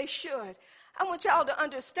the way they should. I want y'all to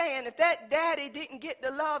understand, if that daddy didn't get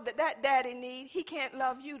the love that daddy need, he can't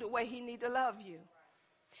love you the way he need to love you.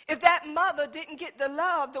 If that mother didn't get the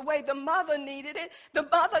love the way the mother needed it, the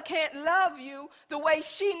mother can't love you the way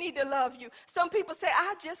she need to love you. Some people say,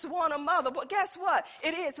 "I just want a mother." But guess what?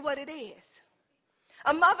 It is what it is.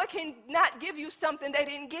 A mother cannot give you something they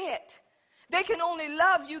didn't get. They can only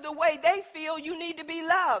love you the way they feel you need to be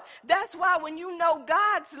loved. That's why when you know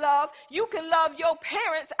God's love, you can love your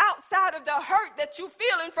parents outside of the hurt that you're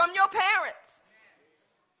feeling from your parents.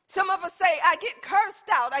 Some of us say, "I get cursed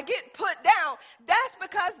out, I get put down." That's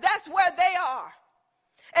because that's where they are.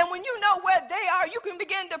 And when you know where they are, you can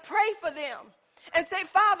begin to pray for them and say,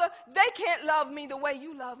 "Father, they can't love me the way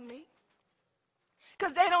you love me,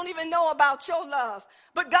 because they don't even know about your love.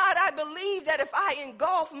 But God, I believe that if I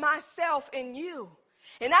engulf myself in you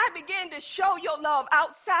and I begin to show your love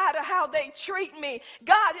outside of how they treat me,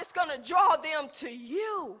 God is going to draw them to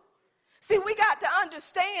you." See, we got to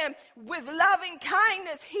understand, with loving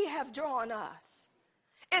kindness, he have drawn us.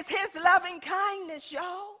 It's his loving kindness,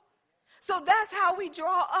 y'all. So that's how we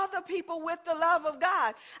draw other people with the love of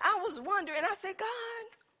God. I was wondering, I said,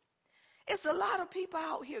 "God, it's a lot of people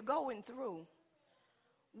out here going through.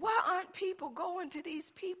 Why aren't people going to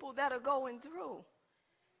these people that are going through?"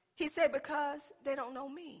 He said, "Because they don't know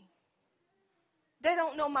me. They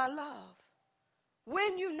don't know my love."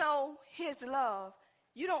 When you know his love,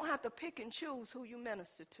 you don't have to pick and choose who you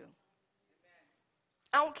minister to.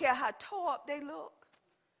 I don't care how tore up they look.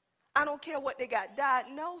 I don't care what they got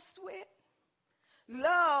diagnosed with.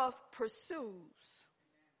 Love pursues.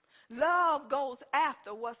 Love goes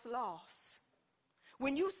after what's lost.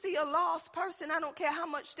 When you see a lost person, I don't care how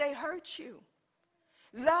much they hurt you.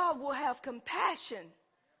 Love will have compassion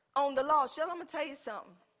on the lost. I'm going to tell you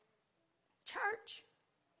something. Church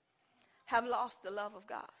have lost the love of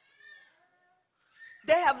God.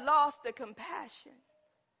 They have lost the compassion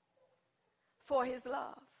for his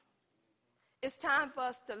love. It's time for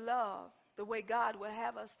us to love the way God would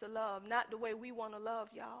have us to love, not the way we want to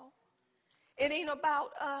love, y'all. It ain't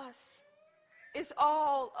about us. It's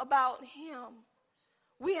all about him.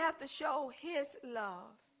 We have to show his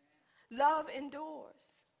love. Love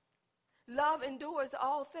endures. Love endures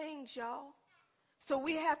all things, y'all. So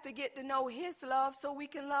we have to get to know his love so we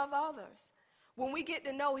can love others. When we get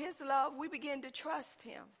to know his love, we begin to trust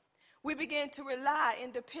him. We begin to rely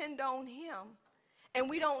and depend on him. And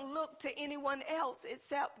we don't look to anyone else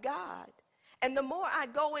except God. And the more I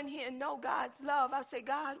go in here and know God's love, I say,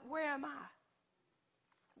 "God, where am I?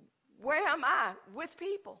 Where am I with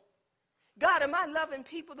people? God, am I loving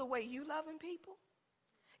people the way you loving people?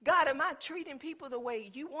 God, am I treating people the way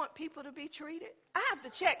you want people to be treated?" I have to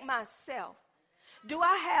check myself. Do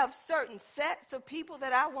I have certain sets of people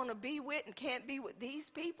that I want to be with and can't be with these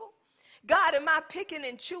people? God, am I picking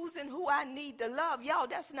and choosing who I need to love? Y'all,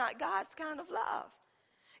 that's not God's kind of love.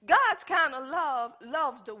 God's kind of love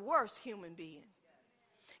loves the worst human being.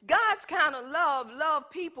 God's kind of love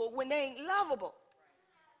people when they ain't lovable.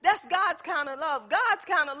 That's God's kind of love. God's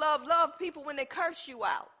kind of love people when they curse you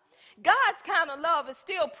out. God's kind of love is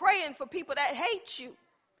still praying for people that hate you.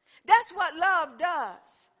 That's what love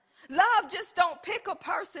does. Love just don't pick a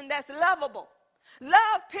person that's lovable.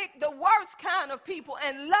 Love picked the worst kind of people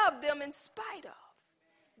and loved them in spite of.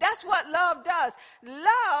 That's what love does.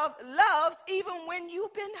 Love loves even when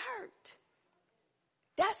you've been hurt.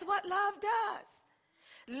 That's what love does.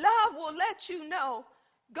 Love will let you know,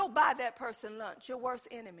 go buy that person lunch, your worst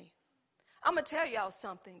enemy. I'm going to tell y'all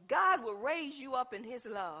something. God will raise you up in his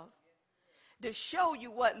love to show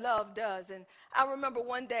you what love does. And I remember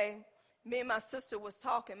one day, me and my sister was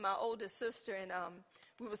talking, my oldest sister, and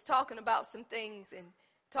we was talking about some things and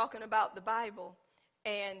talking about the Bible.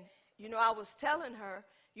 And, I was telling her,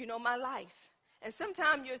 my life. And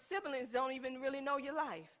sometimes your siblings don't even really know your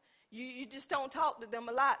life. You just don't talk to them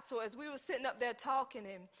a lot. So as we were sitting up there talking,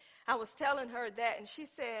 and I was telling her that, and she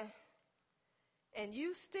said, and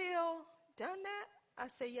you still done that? I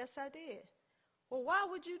said, yes, I did. Well, why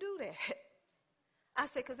would you do that? I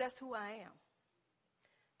said, because that's who I am.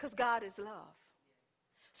 Because God is love.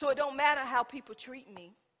 So it don't matter how people treat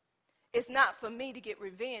me. It's not for me to get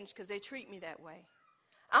revenge because they treat me that way.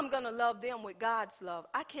 I'm going to love them with God's love.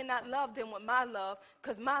 I cannot love them with my love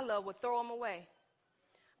because my love would throw them away.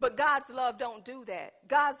 But God's love don't do that.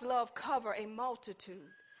 God's love covers a multitude.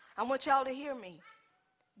 I want y'all to hear me.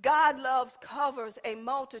 God loves covers a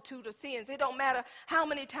multitude of sins. It don't matter how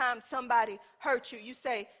many times somebody hurt you. You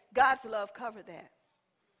say, God's love covered that.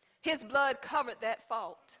 His blood covered that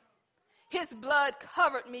fault. His blood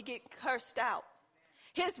covered me getting cursed out.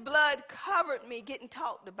 His blood covered me getting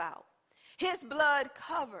talked about. His blood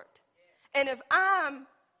covered. And if I'm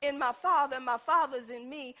in my Father and my Father's in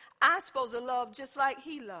me, I'm supposed to love just like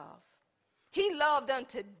he loved. He loved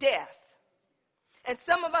unto death. And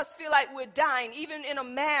some of us feel like we're dying, even in a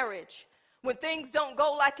marriage, when things don't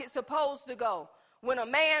go like it's supposed to go. When a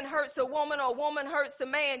man hurts a woman or a woman hurts a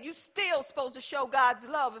man, you still supposed to show God's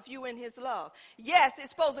love if you in his love. Yes,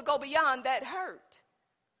 it's supposed to go beyond that hurt.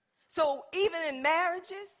 So even in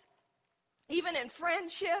marriages, even in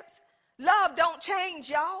friendships, love don't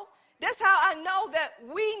change, y'all. That's how I know that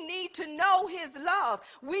we need to know his love.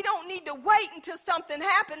 We don't need to wait until something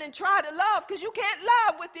happens and try to love, because you can't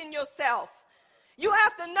love within yourself. You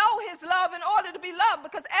have to know his love in order to be loved,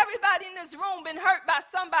 because everybody in this room been hurt by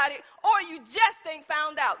somebody, or you just ain't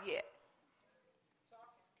found out yet.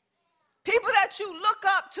 People that you look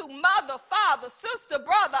up to, mother, father, sister,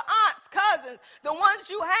 brother, aunts, cousins, the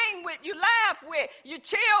ones you hang with, you laugh with, you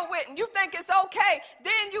chill with, and you think it's okay.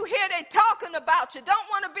 Then you hear they talking about you, don't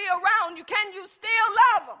want to be around you. Can you still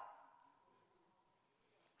love them?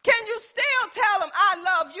 Can you still tell them, I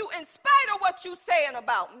love you in spite of what you saying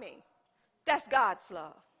about me? That's God's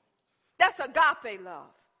love. That's agape love.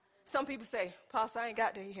 Some people say, Pastor, I ain't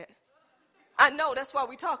got there yet. I know, that's why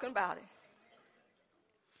we're talking about it.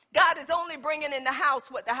 God is only bringing in the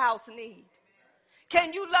house what the house needs.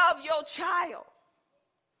 Can you love your child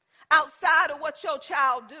outside of what your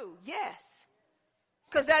child do? Yes,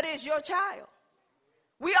 because that is your child.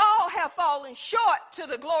 We all have fallen short to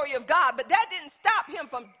the glory of God, but that didn't stop him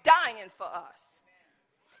from dying for us.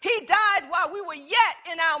 He died while we were yet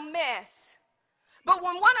in our mess. But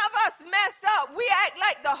when one of us mess up, we act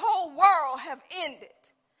like the whole world have ended.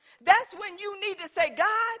 That's when you need to say,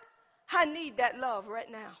 God, I need that love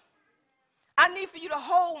right now. I need for you to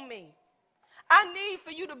hold me. I need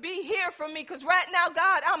for you to be here for me, because right now,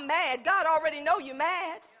 God, I'm mad. God already know you're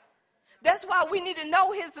mad. That's why we need to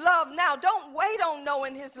know his love now. Don't wait on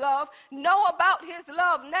knowing his love. Know about his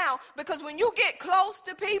love now, because when you get close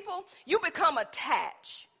to people, you become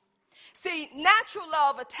attached. See, natural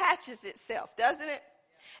love attaches itself, doesn't it?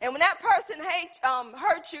 And when that person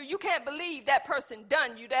hurt you, you can't believe that person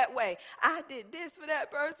done you that way. I did this for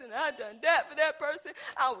that person. I done that for that person.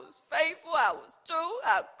 I was faithful. I was true.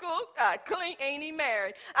 I cooked. I cleaned. Ain't he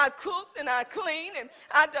married? I cooked and I cleaned, and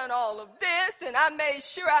I done all of this, and I made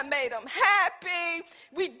sure I made them happy.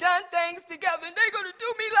 We done things together, and they going to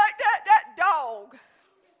do me like that? That dog.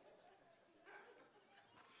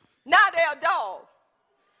 Now they're a dog.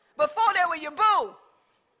 Before they were your boo.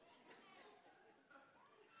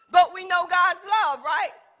 But we know God's love,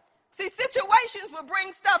 right? See, situations will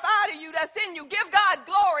bring stuff out of you that's in you. Give God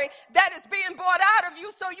glory that is being brought out of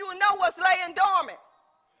you, so you will know what's laying dormant.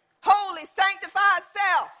 Holy, sanctified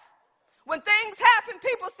self. When things happen,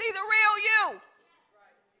 people see the real you.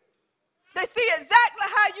 They see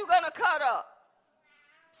exactly how you're going to cut up.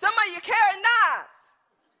 Some of you carry knives.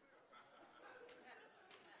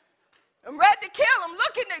 I'm ready to kill him,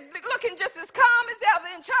 looking just as calm as ever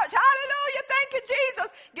in church. Hallelujah, thank you,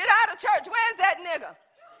 Jesus. Get out of church. Where's that nigga?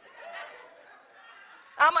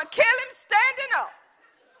 I'm going to kill him standing up.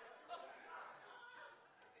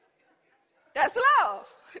 That's love.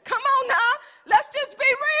 Come on now. Let's just be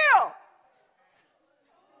real.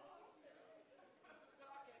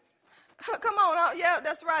 Come on. Yeah,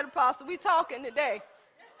 that's right, Apostle. We talking today.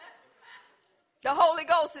 The Holy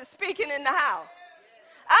Ghost is speaking in the house.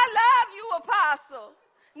 I love you, Apostle.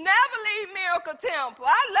 Never leave Miracle Temple.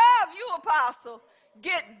 I love you, Apostle.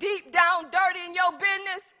 Get deep down dirty in your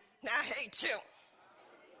business. Now I hate you.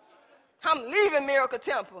 I'm leaving Miracle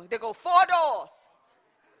Temple. They go 4 doors.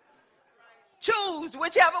 Choose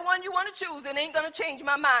whichever one you want to choose. It ain't going to change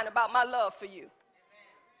my mind about my love for you.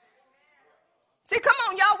 See, come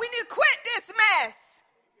on, y'all. We need to quit this mess.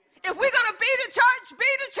 If we're going to be the church,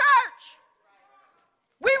 be the church.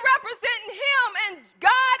 We representing him, and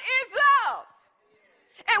God is love.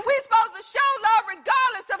 And we're supposed to show love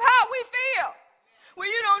regardless of how we feel. Well,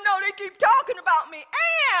 you don't know, they keep talking about me.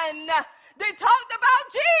 And they talked about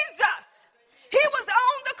Jesus. He was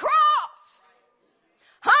on the cross.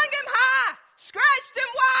 Hung him high, scratched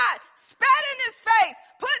him wide, spat in his face,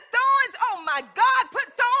 put thorns, oh my God, put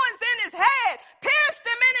thorns in his head, pierced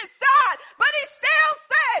him in his side. But he still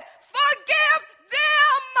said, forgive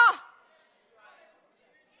them.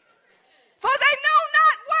 For they know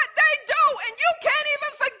not what they do, and you can't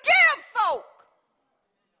even forgive folk.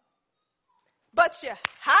 But you,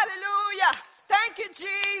 hallelujah, thank you,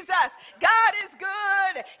 Jesus. God is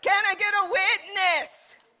good. Can I get a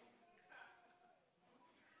witness?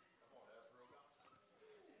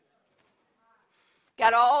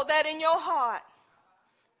 Got all that in your heart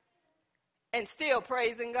and still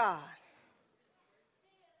praising God.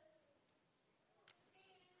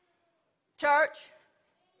 Church,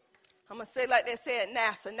 I'm going to say like they say at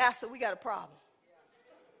NASA. NASA, we got a problem.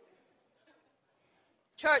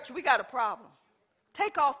 Church, we got a problem.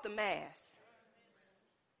 Take off the mask.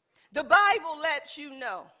 The Bible lets you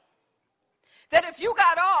know that if you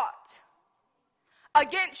got aught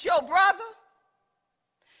against your brother,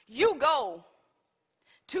 you go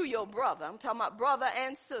to your brother. I'm talking about brother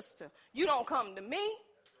and sister. You don't come to me.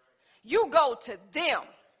 You go to them.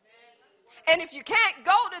 And if you can't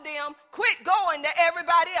go to them, quit going to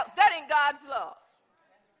everybody else. That ain't God's love.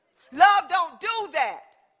 Love don't do that.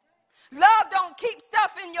 Love don't keep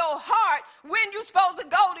stuff in your heart when you're supposed to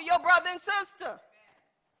go to your brother and sister.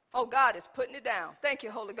 Oh, God is putting it down. Thank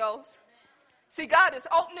you, Holy Ghost. See, God is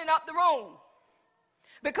opening up the room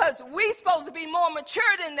because we're supposed to be more mature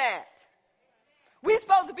than that. We're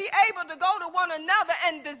supposed to be able to go to one another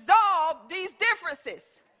and dissolve these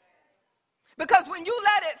differences. Because when you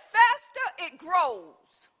let it fester, it grows.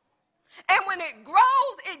 And when it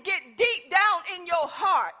grows, it gets deep down in your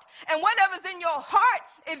heart. And whatever's in your heart,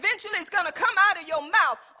 eventually it's going to come out of your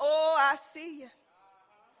mouth. Oh, I see you.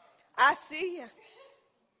 I see you.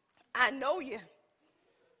 I know you.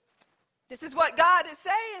 This is what God is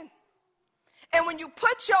saying. And when you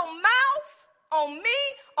put your mouth on me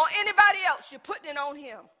or anybody else, you're putting it on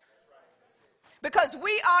him. Because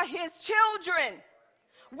we are his children.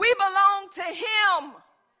 We belong to him.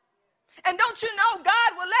 And don't you know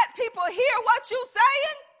God will let people hear what you're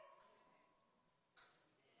saying?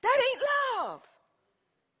 That ain't love.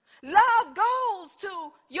 Love goes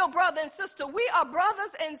to your brother and sister. We are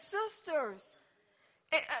brothers and sisters.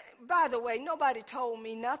 And, by the way, nobody told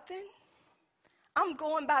me nothing. I'm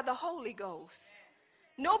going by the Holy Ghost.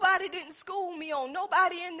 Nobody didn't school me on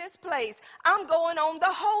nobody in this place. I'm going on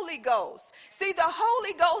the Holy Ghost. See, the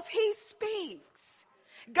Holy Ghost, he speaks.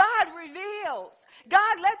 God reveals.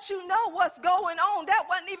 God lets you know what's going on. That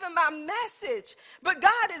wasn't even my message. But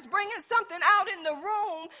God is bringing something out in the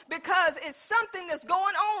room because it's something that's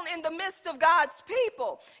going on in the midst of God's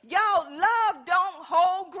people. Y'all, love don't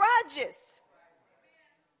hold grudges.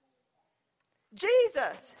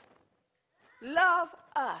 Jesus loved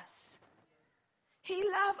us. He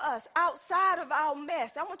loved us outside of our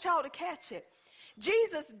mess. I want y'all to catch it.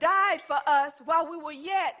 Jesus died for us while we were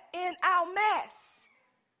yet in our mess.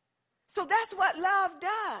 So that's what love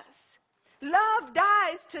does. Love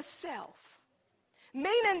dies to self,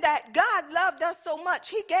 meaning that God loved us so much,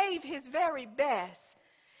 he gave his very best.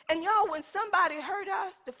 And y'all, when somebody hurt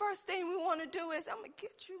us, the first thing we want to do is, I'm going to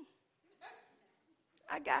get you.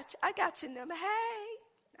 I got you. I got your number.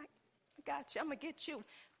 Hey, I got you. I'm going to get you.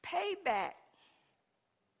 Payback.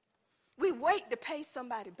 We wait to pay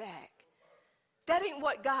somebody back. That ain't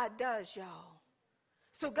what God does, y'all.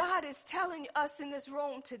 So God is telling us in this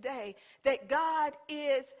room today that God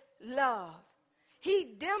is love.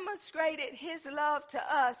 He demonstrated his love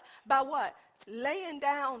to us by what? Laying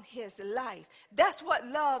down his life. That's what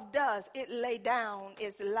love does. It lay down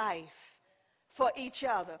its life for each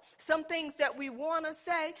other. Some things that we want to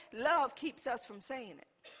say, love keeps us from saying it.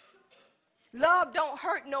 Love don't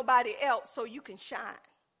hurt nobody else so you can shine.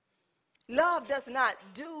 Love does not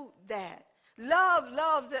do that. Love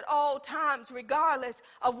loves at all times, regardless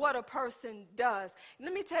of what a person does.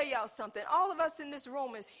 Let me tell y'all something. All of us in this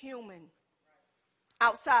room is human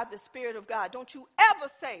outside the Spirit of God. Don't you ever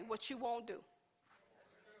say what you won't do.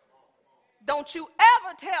 Don't you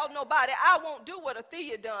ever tell nobody, I won't do what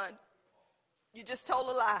Athea done. You just told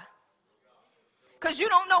a lie. Because you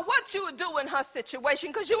don't know what you would do in her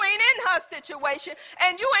situation, because you ain't in her situation,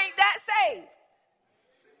 and you ain't that saved.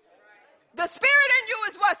 The Spirit in you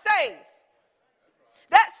is what saves.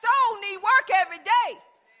 That soul need work every day.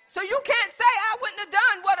 So you can't say, I wouldn't have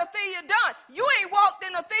done what Athea done. You ain't walked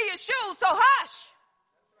in Athea's shoes, so hush.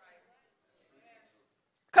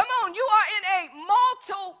 Come on, you are in a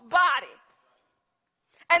mortal body.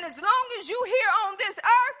 And as long as you here on this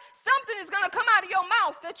earth, something is going to come out of your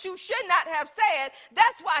mouth that you should not have said.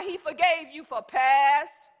 That's why he forgave you for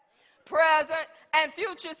past, present, and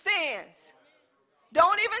future sins.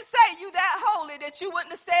 Don't even say you that holy that you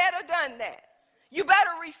wouldn't have said or done that. You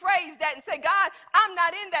better rephrase that and say, God, I'm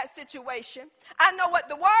not in that situation. I know what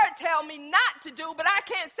the word tells me not to do, but I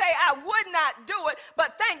can't say I would not do it.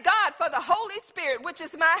 But thank God for the Holy Spirit, which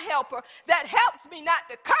is my helper, that helps me not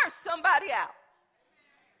to curse somebody out.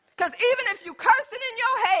 Because even if you curse it in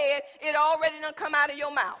your head, it already done come out of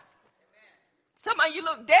your mouth. Some of you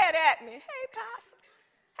look dead at me. Hey, Pastor.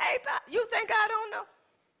 Hey, Pastor. You think I don't know?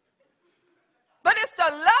 But it's the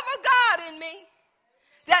love of God in me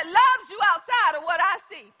that loves you outside of what I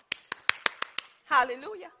see.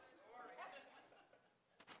 Hallelujah.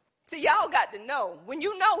 See, y'all got to know, when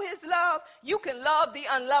you know his love, you can love the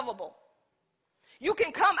unlovable. You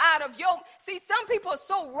can come out of your, see, some people are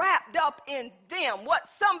so wrapped up in them, what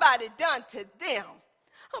somebody done to them.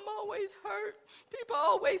 I'm always hurt. People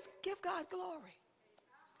always give God glory.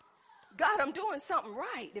 God, I'm doing something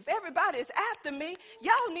right. If everybody is after me,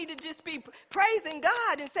 y'all need to just be praising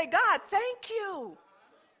God and say, God, thank you.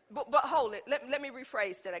 But hold it. Let me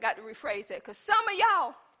rephrase that. I got to rephrase that because some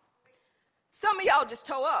of y'all just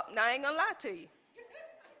toe up. Now, I ain't going to lie to you.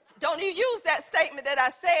 Don't you use that statement that I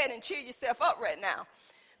said and cheer yourself up right now.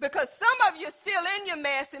 Because some of you are still in your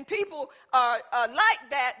mess and people are like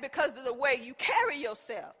that because of the way you carry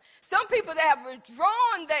yourself. Some people that have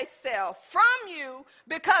withdrawn themselves from you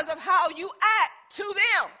because of how you act to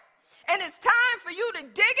them. And it's time for you to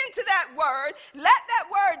dig into that word. Let that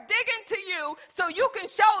word dig into you so you can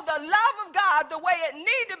show the love of God the way it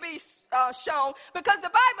need to be shown. Because the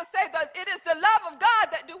Bible says that it is the love of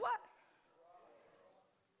God that do what?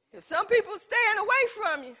 If some people staying away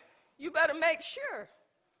from you, you better make sure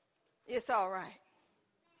it's all right.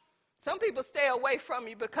 Some people stay away from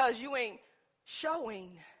you because you ain't showing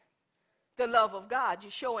the love of God.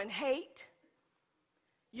 You're showing hate.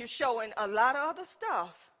 You're showing a lot of other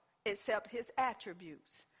stuff except his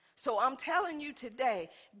attributes. So I'm telling you today,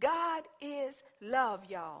 God is love,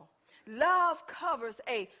 y'all. Love covers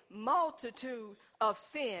a multitude of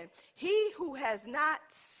sin. He who has not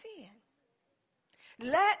sinned,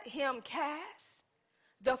 let him cast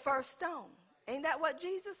the first stone. Ain't that what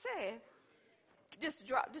Jesus said?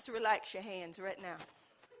 Just relax your hands right now.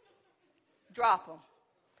 Drop them.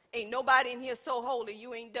 Ain't nobody in here so holy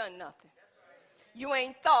you ain't done nothing. You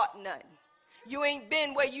ain't thought nothing. You ain't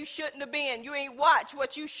been where you shouldn't have been. You ain't watched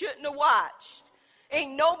what you shouldn't have watched.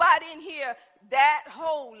 Ain't nobody in here that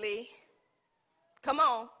holy. Come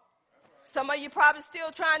on. Some of you probably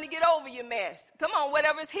still trying to get over your mess. Come on,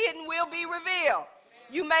 whatever's hidden will be revealed.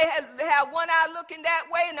 You may have one eye looking that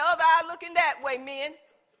way and the other eye looking that way, men.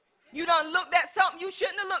 You done looked at something you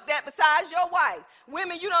shouldn't have looked at besides your wife.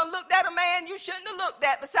 Women, you done looked at a man you shouldn't have looked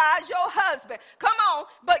at besides your husband. Come on.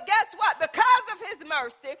 But guess what? Because of his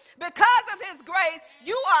mercy, because of his grace,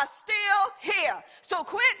 you are still here. So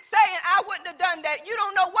quit saying, I wouldn't have done that. You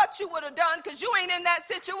don't know what you would have done because you ain't in that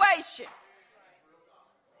situation.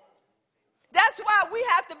 That's why we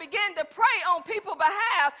have to begin to pray on people's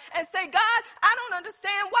behalf and say, God, I don't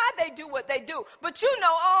understand why they do what they do, but you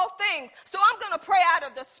know all things. So I'm going to pray out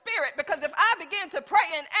of the Spirit, because if I begin to pray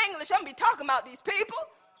in English, I'm going to be talking about these people.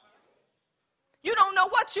 You don't know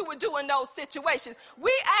what you would do in those situations.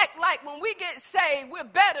 We act like when we get saved, we're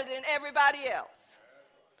better than everybody else.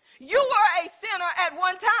 You were a sinner at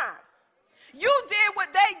one time. You did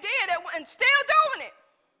what they did and still doing it.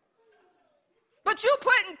 But you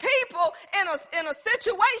putting people in a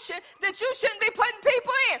situation that you shouldn't be putting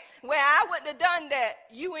people in. Well, I wouldn't have done that.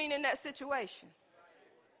 You ain't in that situation.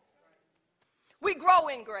 We grow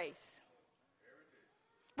in grace.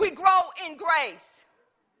 We grow in grace.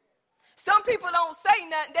 Some people don't say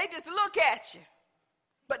nothing. They just look at you.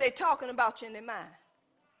 But they're talking about you in their mind.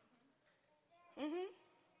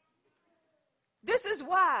 This is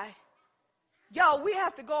why, y'all, we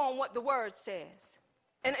have to go on what the word says.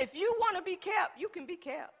 And if you want to be kept, you can be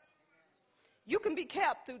kept. You can be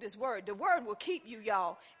kept through this word. The word will keep you,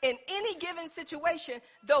 y'all. In any given situation,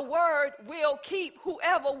 the word will keep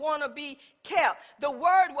whoever want to be kept. The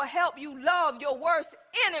word will help you love your worst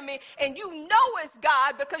enemy, and you know it's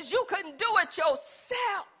God because you couldn't do it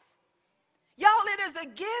yourself. Y'all, it is a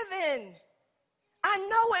given. I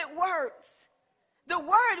know it works. The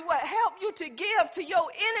word will help you to give to your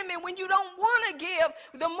enemy when you don't want to give.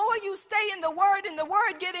 The more you stay in the word and the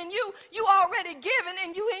word get in you, you already given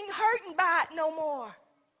and you ain't hurting by it no more.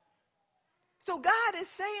 So God is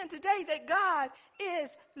saying today that God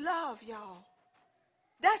is love, y'all.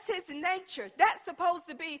 That's his nature. That's supposed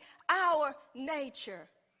to be our nature.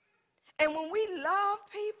 And when we love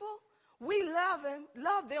people, we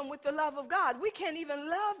love them with the love of God. We can't even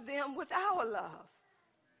love them with our love.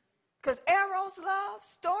 Because Eros love,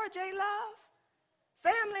 Storge love,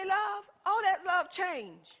 family love, all that love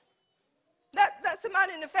change. Let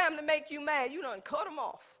somebody in the family make you mad, you done cut them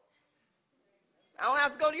off. I don't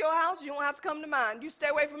have to go to your house, you don't have to come to mine. You stay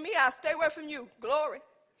away from me, I'll stay away from you. Glory.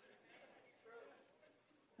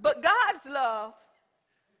 But God's love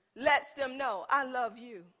lets them know, I love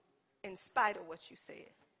you in spite of what you said.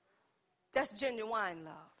 That's genuine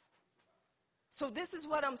love. So this is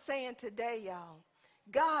what I'm saying today, y'all.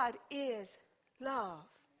 God is love.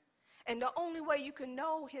 And the only way you can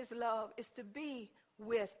know his love is to be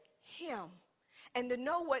with him and to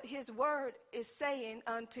know what his word is saying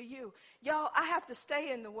unto you. Y'all, I have to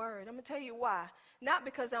stay in the word. I'm going to tell you why. Not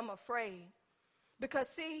because I'm afraid. Because,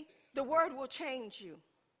 see, the word will change you.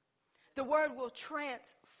 The word will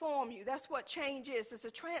transform you. That's what change is. It's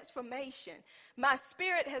a transformation. My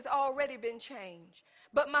spirit has already been changed.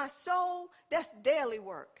 But my soul, that's daily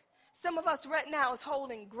work. Some of us right now is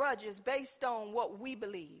holding grudges based on what we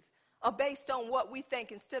believe or based on what we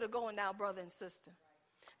think instead of going to our brother and sister.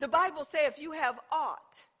 The Bible says if you have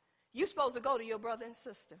aught, you're supposed to go to your brother and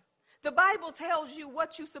sister. The Bible tells you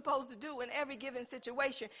what you're supposed to do in every given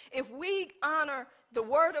situation. If we honor the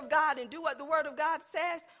word of God and do what the word of God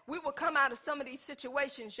says, we will come out of some of these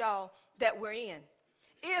situations, y'all, that we're in.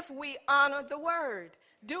 If we honor the word.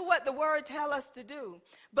 Do what the word tells us to do.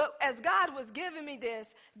 But as God was giving me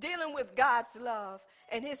this, dealing with God's love,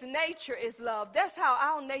 and his nature is love. That's how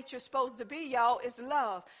our nature is supposed to be, y'all, is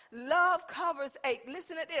love. Love covers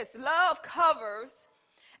listen to this, love covers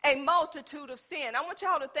a multitude of sin. I want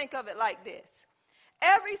y'all to think of it like this.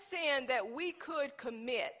 Every sin that we could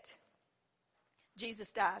commit,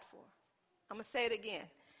 Jesus died for. I'm going to say it again.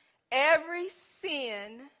 Every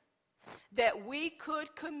sin that we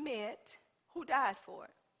could commit, who died for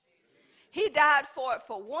it? He died for it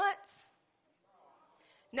for once.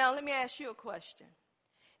 Now, let me ask you a question.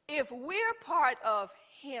 If we're part of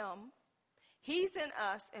him, he's in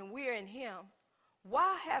us and we're in him,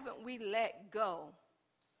 why haven't we let go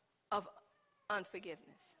of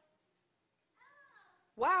unforgiveness?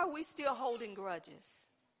 Why are we still holding grudges?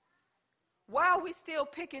 Why are we still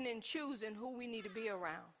picking and choosing who we need to be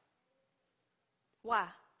around? Why?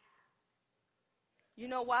 You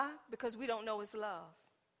know why? Because we don't know his love.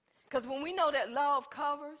 Because when we know that love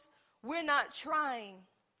covers, we're not trying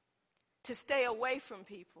to stay away from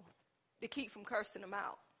people to keep from cursing them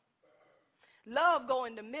out. Love go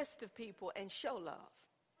in the midst of people and show love,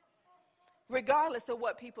 regardless of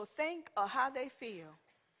what people think or how they feel.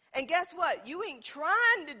 And guess what? You ain't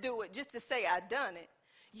trying to do it just to say I done it.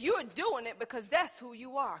 You're doing it because that's who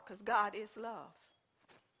you are, because God is love.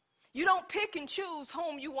 You don't pick and choose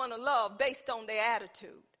whom you want to love based on their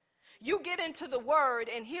attitude. You get into the word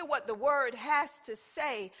and hear what the word has to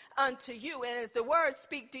say unto you. And as the word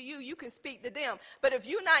speak to you, you can speak to them. But if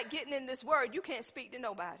you're not getting in this word, you can't speak to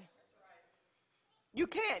nobody. You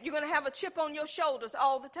can't. You're going to have a chip on your shoulders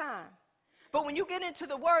all the time. But when you get into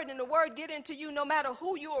the word and the word get into you, no matter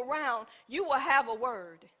who you're around, you will have a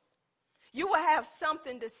word. You will have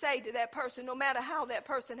something to say to that person, no matter how that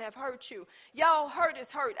person have hurt you. Y'all, hurt is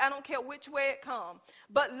hurt. I don't care which way it comes.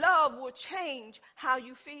 But love will change how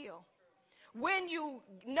you feel. When you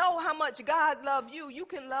know how much God loves you, you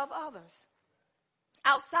can love others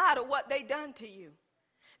outside of what they done to you.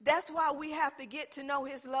 That's why we have to get to know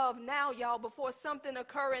his love now, y'all, before something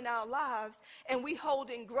occur in our lives and we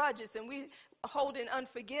holding grudges and we holding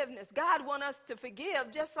unforgiveness. God wants us to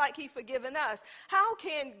forgive just like he forgiven us. How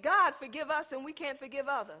can God forgive us and we can't forgive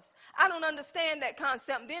others? I don't understand that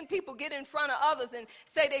concept. Then people get in front of others and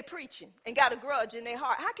say they preaching and got a grudge in their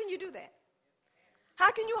heart. How can you do that?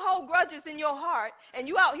 How can you hold grudges in your heart and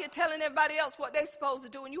you out here telling everybody else what they're supposed to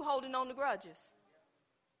do and you holding on to grudges?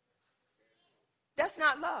 That's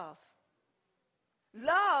not love.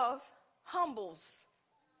 Love humbles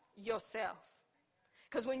yourself.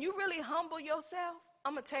 Because when you really humble yourself,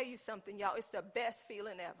 I'm going to tell you something, y'all. It's the best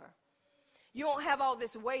feeling ever. You don't have all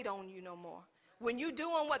this weight on you no more. When you're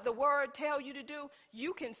doing what the word tells you to do,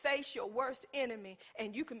 you can face your worst enemy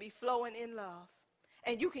and you can be flowing in love.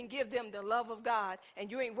 And you can give them the love of God, and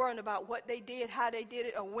you ain't worrying about what they did, how they did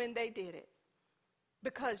it, or when they did it.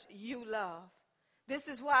 Because you love. This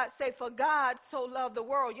is why I say, for God so loved the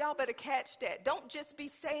world. Y'all better catch that. Don't just be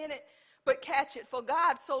saying it, but catch it. For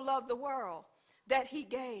God so loved the world that he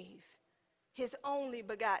gave his only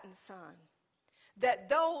begotten son. That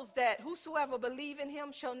those that whosoever believe in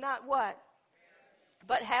him shall not what?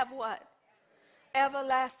 But have what?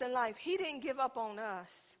 Everlasting life. He didn't give up on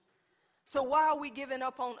us. So why are we giving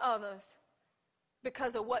up on others?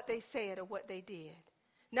 Because of what they said or what they did.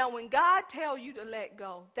 Now, when God tells you to let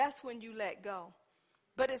go, that's when you let go.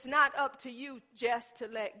 But it's not up to you just to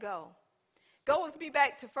let go. Go with me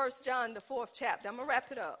back to 1 John, the 4th chapter. I'm going to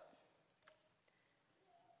wrap it up.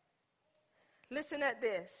 Listen at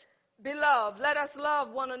this. Beloved, let us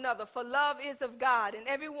love one another, for love is of God, and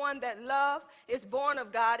everyone that love is born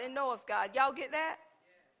of God and knoweth God. Y'all get that?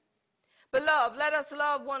 Beloved, let us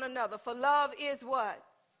love one another, for love is what?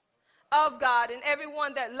 Of God, and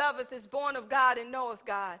everyone that loveth is born of God and knoweth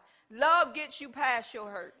God. Love gets you past your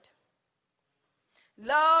hurt.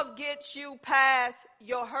 Love gets you past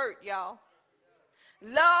your hurt, y'all.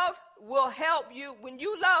 Love will help you. When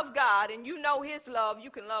you love God and you know his love, you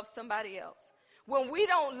can love somebody else. When we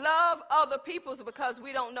don't love other people, it's because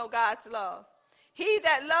we don't know God's love. He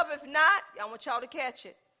that loveth not, I want y'all to catch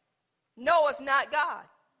it, knoweth not God.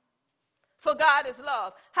 For God is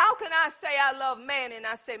love. How can I say I love Manny and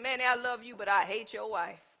I say, Manny, I love you, but I hate your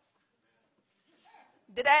wife?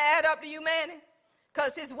 Did that add up to you, Manny?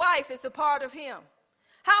 Because his wife is a part of him.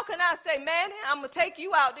 How can I say, Manny, I'm going to take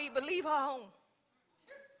you out to eat, but leave her home?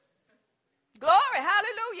 Glory,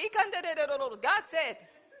 hallelujah. God said,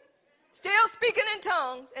 still speaking in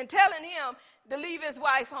tongues and telling him to leave his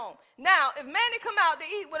wife home. Now, if Manny come out to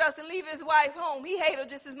eat with us and leave his wife home, he hate her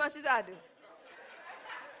just as much as I do.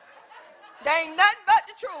 There ain't nothing but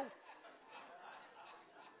the truth.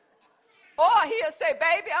 Or he'll say,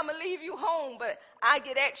 baby, I'm going to leave you home, but I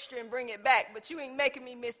get extra and bring it back, but you ain't making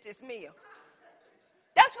me miss this meal.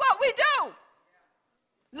 That's what we do.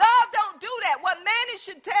 Love don't do that. What Manny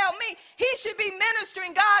should tell me, he should be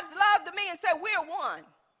ministering God's love to me and say, we're one.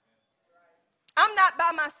 I'm not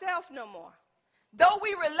by myself no more. Though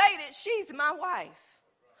we related, she's my wife.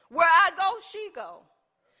 Where I go, she go.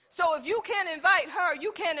 So if you can't invite her,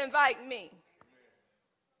 you can't invite me.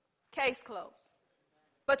 Case closed.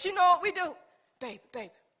 But you know what we do?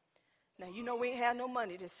 Baby. Now, you know we ain't have no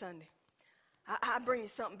money this Sunday. I'll bring you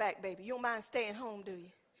something back, baby. You don't mind staying home, do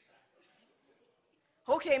you?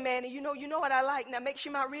 Okay, Manny, you know what I like. Now make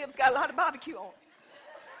sure my ribs got a lot of barbecue on.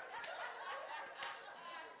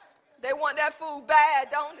 They want that food bad,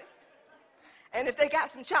 don't they? And if they got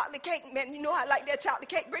some chocolate cake, man, you know I like that chocolate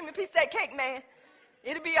cake. Bring me a piece of that cake, man.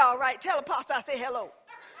 It'll be all right. Tell Apostle I say hello.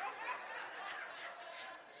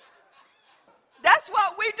 That's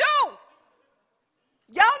what we do.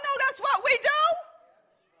 Y'all know that's what we do?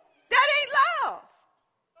 That ain't love.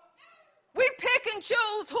 We pick and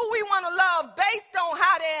choose who we want to love based on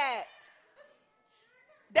how they act.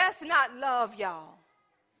 That's not love, y'all.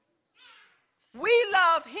 We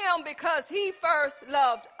love him because he first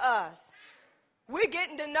loved us. We're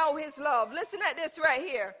getting to know his love. Listen at this right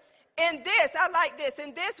here. In this, I like this.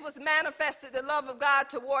 In this was manifested the love of God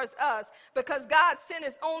towards us, because God sent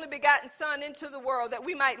his only begotten son into the world that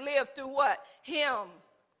we might live through what? Him.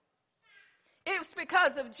 It's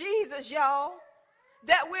because of Jesus, y'all,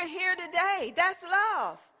 that we're here today. That's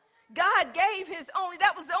love. God gave his only,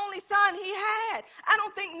 that was the only son he had. I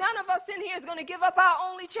don't think none of us in here is going to give up our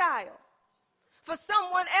only child for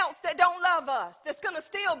someone else that don't love us, that's going to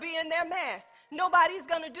still be in their mess. Nobody's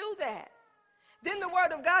going to do that. Then the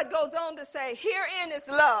word of God goes on to say, herein is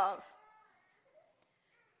love.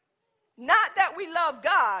 Not that we love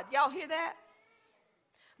God, y'all hear that?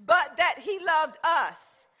 But that he loved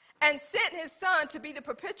us and sent his son to be the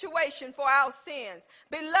propitiation for our sins.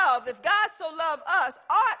 Beloved, if God so loved us,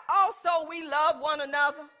 ought also we love one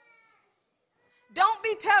another? Don't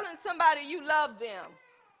be telling somebody you love them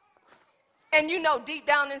and you know deep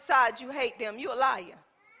down inside you hate them. You're a liar.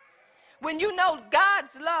 When you know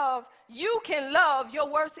God's love, you can love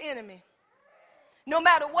your worst enemy. No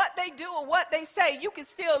matter what they do or what they say, you can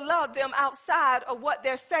still love them outside of what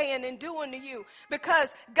they're saying and doing to you, because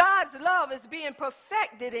God's love is being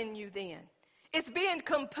perfected in you then. It's being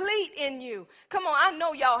complete in you. Come on, I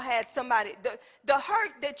know y'all had somebody. The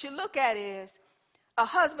hurt that you look at is a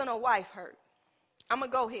husband or wife hurt. I'm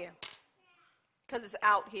going to go here because it's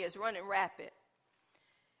out here. It's running rapid.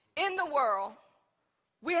 In the world,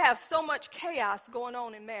 we have so much chaos going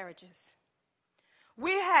on in marriages.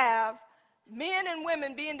 We have men and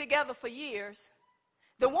women being together for years.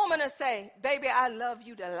 The woman will say, baby, I love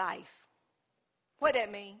you to life. What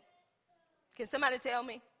that mean? Can somebody tell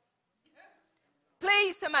me?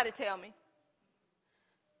 Please, somebody tell me.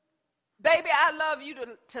 Baby, I love you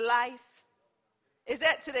to life. Is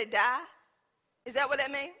that till they die? Is that what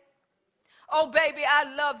that mean? Oh, baby,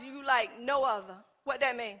 I love you like no other. What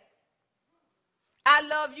that mean? I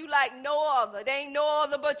love you like no other. There ain't no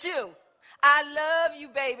other but you. I love you,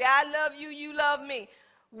 baby. I love you. You love me.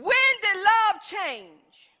 When did love change?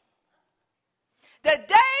 The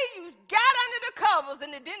day you got under the covers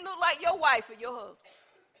and it didn't look like your wife or your husband.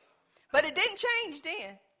 But it didn't change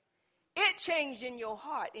then. It changed in your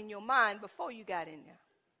heart, in your mind before you got in there.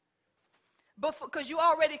 Because you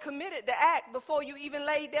already committed the act before you even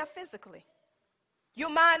laid there physically. Your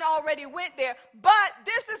mind already went there. But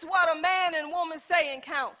this is what a man and woman say in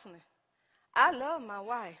counseling. I love my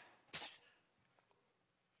wife.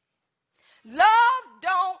 Love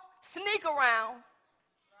don't sneak around.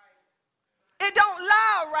 It don't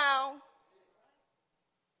lie around.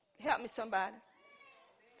 Help me, somebody.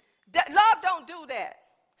 Love don't do that.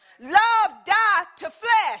 Love die to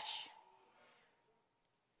flesh.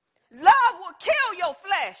 Love will kill your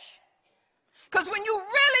flesh. Because when you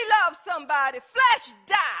really love somebody, flesh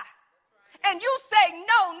die. And you say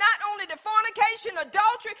no, not only to fornication,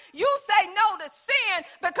 adultery, you say no to sin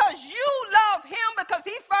because you love him because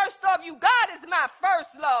he first loved you. God is my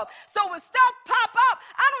first love. So when stuff pop up,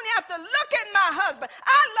 I don't have to look at my husband.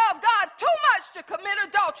 I love God too much to commit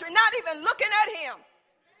adultery, not even looking at him.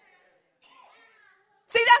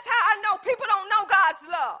 See, that's how I know people don't know God's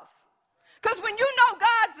love. Because when you know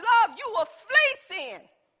God's love, you will flee sin.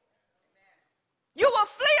 You will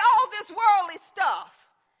flee all this worldly stuff.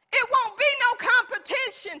 It won't be no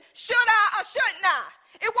competition, should I or shouldn't I?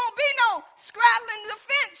 It won't be no straddling the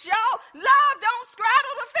fence, y'all. Love don't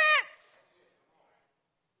straddle the fence.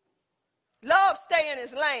 Love stay in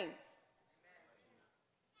his lane.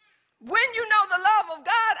 When you know the love of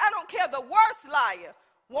God, I don't care, the worst liar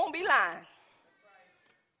won't be lying.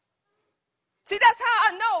 See, that's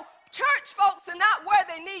how I know church folks are not where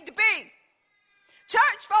they need to be.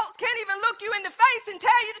 Church folks can't even look you in the face and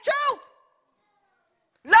tell you the truth.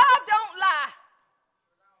 Love don't lie.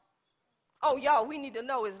 Oh, y'all, we need to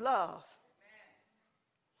know his love.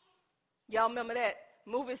 Y'all remember that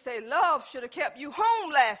movie say, love should have kept you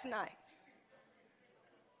home last night.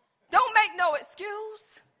 Don't make no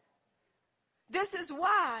excuse. This is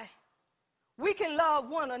why we can love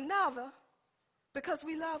one another, because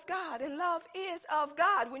we love God, and love is of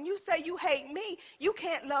God. When you say you hate me, you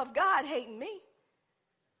can't love God hating me.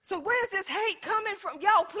 So where's this hate coming from?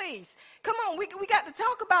 Y'all, please. Come on, we got to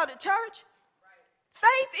talk about it, church.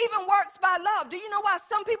 Faith even works by love. Do you know why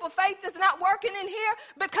some people faith is not working in here?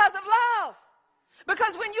 Because of love.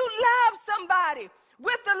 Because when you love somebody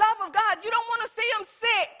with the love of God, you don't want to see them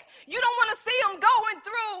sick. You don't want to see them going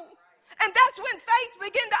through. And that's when faith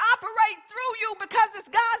begin to operate through you, because it's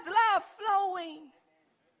God's love flowing.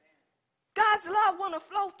 God's love want to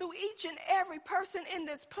flow through each and every person in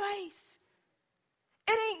this place.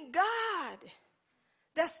 It ain't God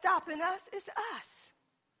that's stopping us, it's us.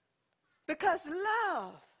 Because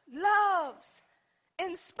love loves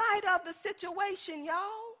in spite of the situation,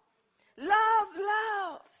 y'all. Love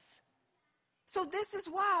loves. So this is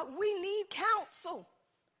why we need counsel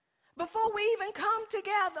before we even come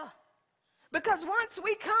together. Because once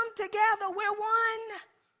we come together, we're one.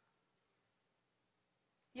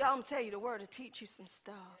 Y'all, I'm telling you, the word will teach you some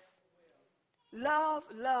stuff. Love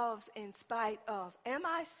loves in spite of. Am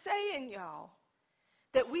I saying, y'all,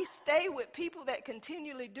 that we stay with people that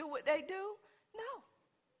continually do what they do? No,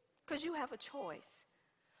 because you have a choice.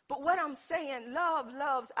 But what I'm saying, love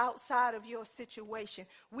loves outside of your situation.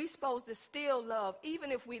 We're supposed to still love.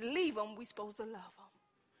 Even if we leave them, we're supposed to love them.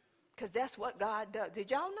 Because that's what God does.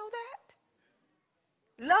 Did y'all know that?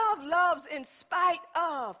 Love loves in spite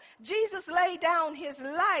of. Jesus laid down his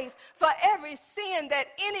life for every sin that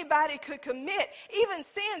anybody could commit, even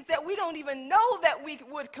sins that we don't even know that we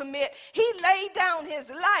would commit. He laid down his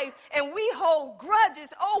life, and we hold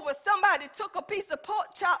grudges over somebody took a piece of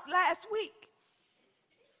pork chop last week.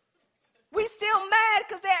 We still mad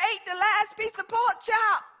because they ate the last piece of pork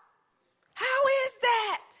chop. How is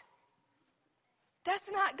that?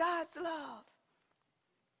 That's not God's love.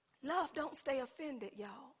 Love don't stay offended,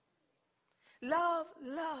 y'all. Love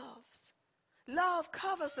loves. Love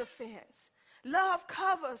covers offense. Love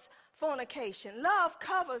covers fornication. Love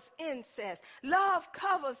covers incest. Love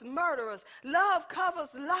covers murderers. Love covers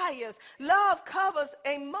liars. Love covers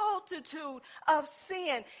a multitude of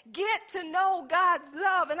sin. Get to know God's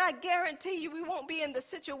love, and I guarantee you we won't be in the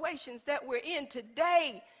situations that we're in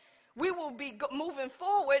today. We will be moving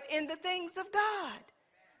forward in the things of God,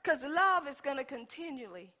 because love is going to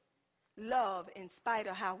continually love in spite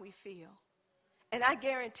of how we feel. And I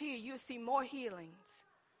guarantee you'll see more healings.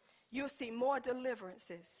 You'll see more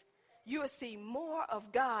deliverances. You'll see more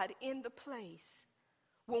of God in the place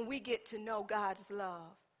when we get to know God's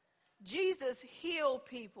love. Jesus healed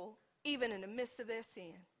people even in the midst of their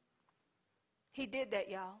sin. He did that,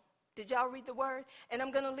 y'all. Did y'all read the word? And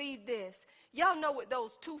I'm going to leave this. Y'all know with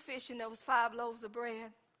those 2 fish and those 5 loaves of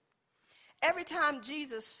bread, every time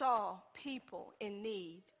Jesus saw people in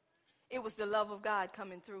need, it was the love of God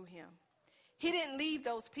coming through him. He didn't leave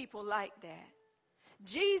those people like that.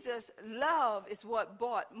 Jesus' love is what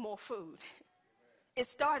bought more food. It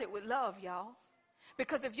started with love, y'all.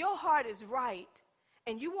 Because if your heart is right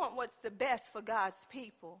and you want what's the best for God's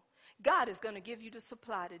people, God is going to give you the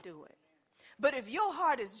supply to do it. But if your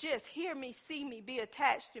heart is just hear me, see me, be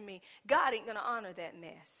attached to me, God ain't going to honor that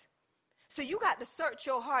mess. So you got to search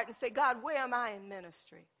your heart and say, God, where am I in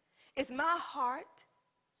ministry? Is my heart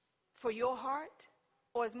for your heart,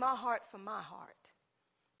 or is my heart for my heart?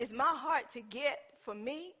 Is my heart to get for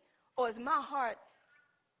me, or is my heart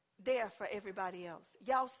there for everybody else?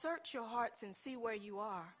 Y'all search your hearts and see where you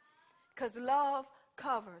are, because love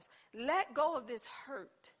covers. Let go of this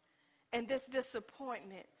hurt and this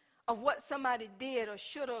disappointment of what somebody did or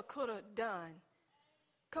should or could have done.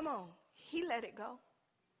 Come on, he let it go.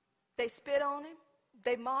 They spit on him.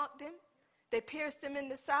 They mocked him. They pierced him in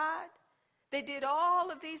the side. They did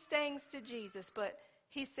all of these things to Jesus, but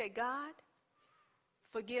he said, God,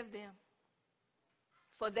 forgive them,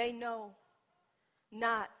 for they know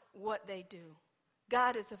not what they do.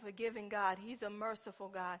 God is a forgiving God. He's a merciful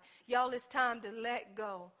God. Y'all, it's time to let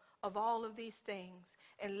go of all of these things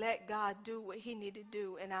and let God do what he needed to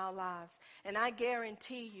do in our lives. And I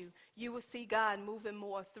guarantee you, you will see God moving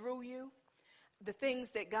more through you. The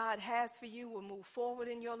things that God has for you will move forward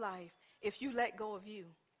in your life if you let go of you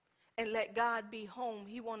and let God be home.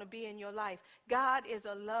 He want to be in your life. God is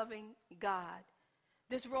a loving God.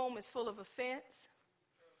 This room is full of offense.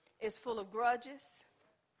 It's full of grudges.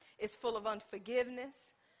 It's full of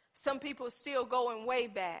unforgiveness. Some people are still going way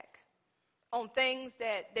back on things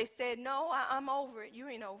that they said, no, I'm over it. You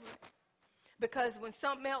ain't over it. Because when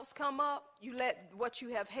something else come up, you let what you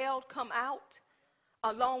have held come out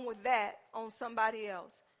along with that on somebody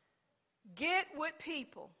else. Get with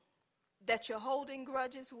people that you're holding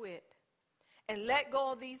grudges with and let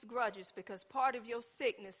go of these grudges, because part of your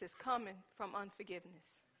sickness is coming from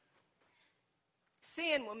unforgiveness.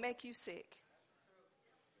 Sin will make you sick.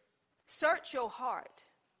 Search your heart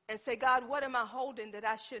and say, God, what am I holding that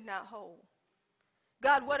I should not hold?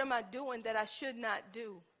 God, what am I doing that I should not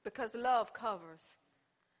do? Because love covers.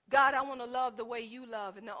 God, I want to love the way you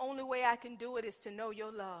love, and the only way I can do it is to know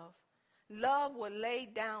your love. Love will lay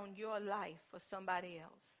down your life for somebody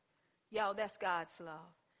else. Y'all, that's God's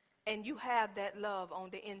love. And you have that love on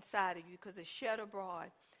the inside of you because it's shed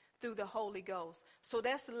abroad through the Holy Ghost. So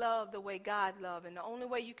that's love the way God loves. And the only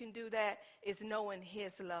way you can do that is knowing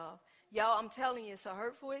his love. Y'all, I'm telling you, it's a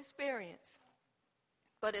hurtful experience,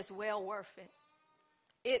 but it's well worth it.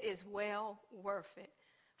 It is well worth it.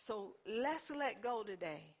 So let's let go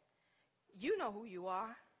today. You know who you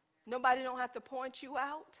are. Nobody don't have to point you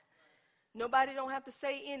out. Nobody don't have to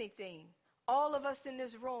say anything. All of us in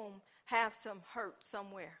this room have some hurt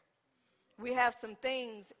somewhere. We have some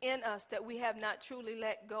things in us that we have not truly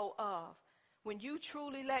let go of. When you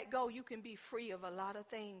truly let go, you can be free of a lot of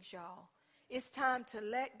things, y'all. It's time to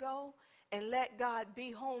let go and let God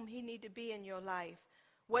be home he need to be in your life.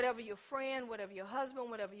 Whatever your friend, whatever your husband,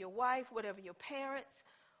 whatever your wife, whatever your parents,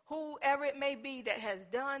 whoever it may be that has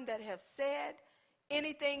done, that have said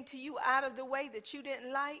anything to you out of the way that you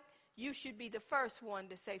didn't like, you should be the first one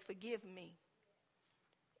to say, forgive me.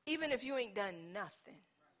 Even if you ain't done nothing.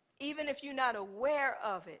 Even if you're not aware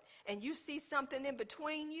of it and you see something in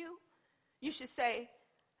between you, you should say,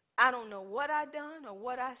 I don't know what I done or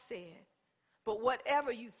what I said, but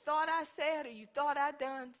whatever you thought I said or you thought I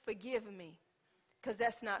done, forgive me, because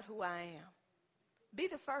that's not who I am. Be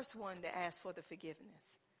the first one to ask for the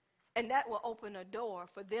forgiveness. And that will open a door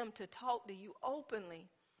for them to talk to you openly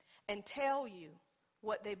and tell you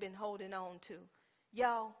what they've been holding on to.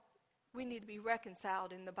 Y'all, we need to be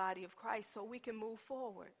reconciled in the body of Christ so we can move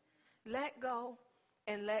forward. Let go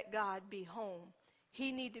and let God be home.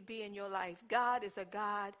 He need to be in your life. God is a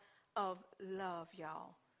God of love,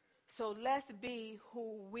 y'all. So let's be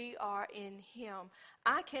who we are in him.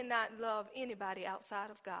 I cannot love anybody outside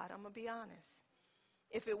of God. I'm going to be honest.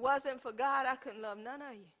 If it wasn't for God, I couldn't love none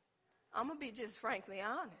of you. I'm going to be just frankly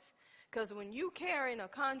honest. Because when you carry in a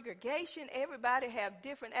congregation, everybody have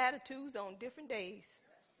different attitudes on different days.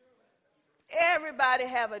 Everybody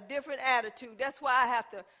have a different attitude. That's why I have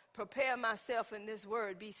to prepare myself in this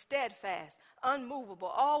word. Be steadfast, unmovable,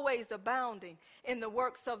 always abounding in the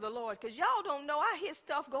works of the Lord. Because y'all don't know, I hear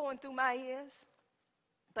stuff going through my ears.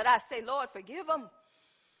 But I say, Lord, forgive them.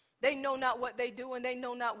 They know not what they do and they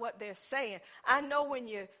know not what they're saying. I know when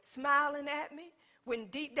you're smiling at me, when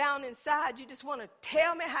deep down inside you just want to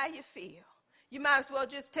tell me how you feel. You might as well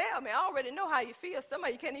just tell me. I already know how you feel. Some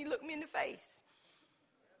of you can't even look me in the face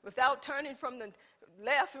without turning from the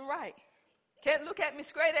left and right. Can't look at me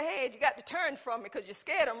straight ahead. You got to turn from me because you're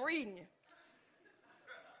scared I'm reading you.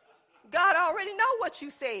 God already know what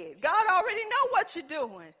you said. God already know what you're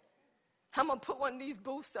doing. I'm going to put one of these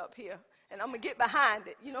booths up here, and I'm going to get behind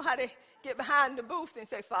it. You know how they get behind the booth and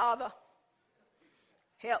say, Father,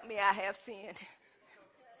 help me, I have sinned.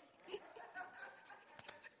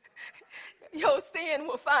 Your sin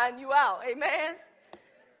will find you out. Amen?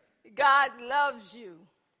 God loves you.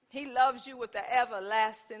 He loves you with the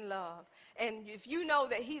everlasting love. And if you know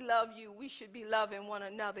that he loves you, we should be loving one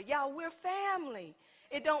another. Y'all, we're family.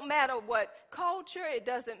 It don't matter what culture. It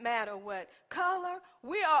doesn't matter what color.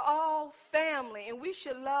 We are all family, and we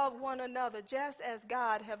should love one another just as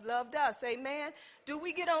God have loved us. Amen? Do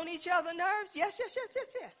we get on each other's nerves? Yes, yes, yes,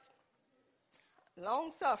 yes, yes.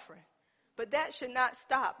 Long suffering. But that should not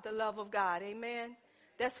stop the love of God. Amen?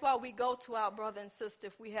 That's why we go to our brother and sister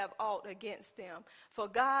if we have aught against them. For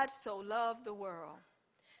God so loved the world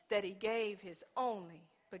that he gave his only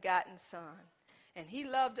begotten son. And he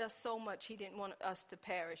loved us so much he didn't want us to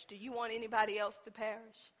perish. Do you want anybody else to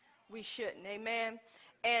perish? We shouldn't. Amen?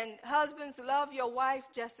 And husbands, love your wife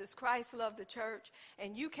just as Christ loved the church.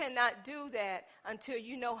 And you cannot do that until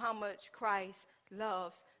you know how much Christ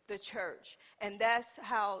loves the church. And that's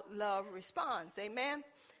how love responds. Amen?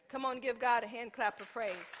 Come on, give God a hand clap of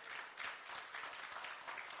praise.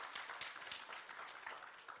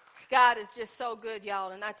 God is just so good,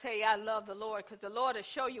 y'all. And I tell you, I love the Lord because the Lord will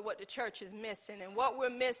show you what the church is missing. And what we're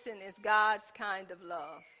missing is God's kind of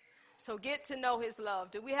love. So get to know his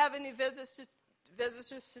love. Do we have any visitors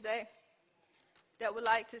today that would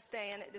like to stand at this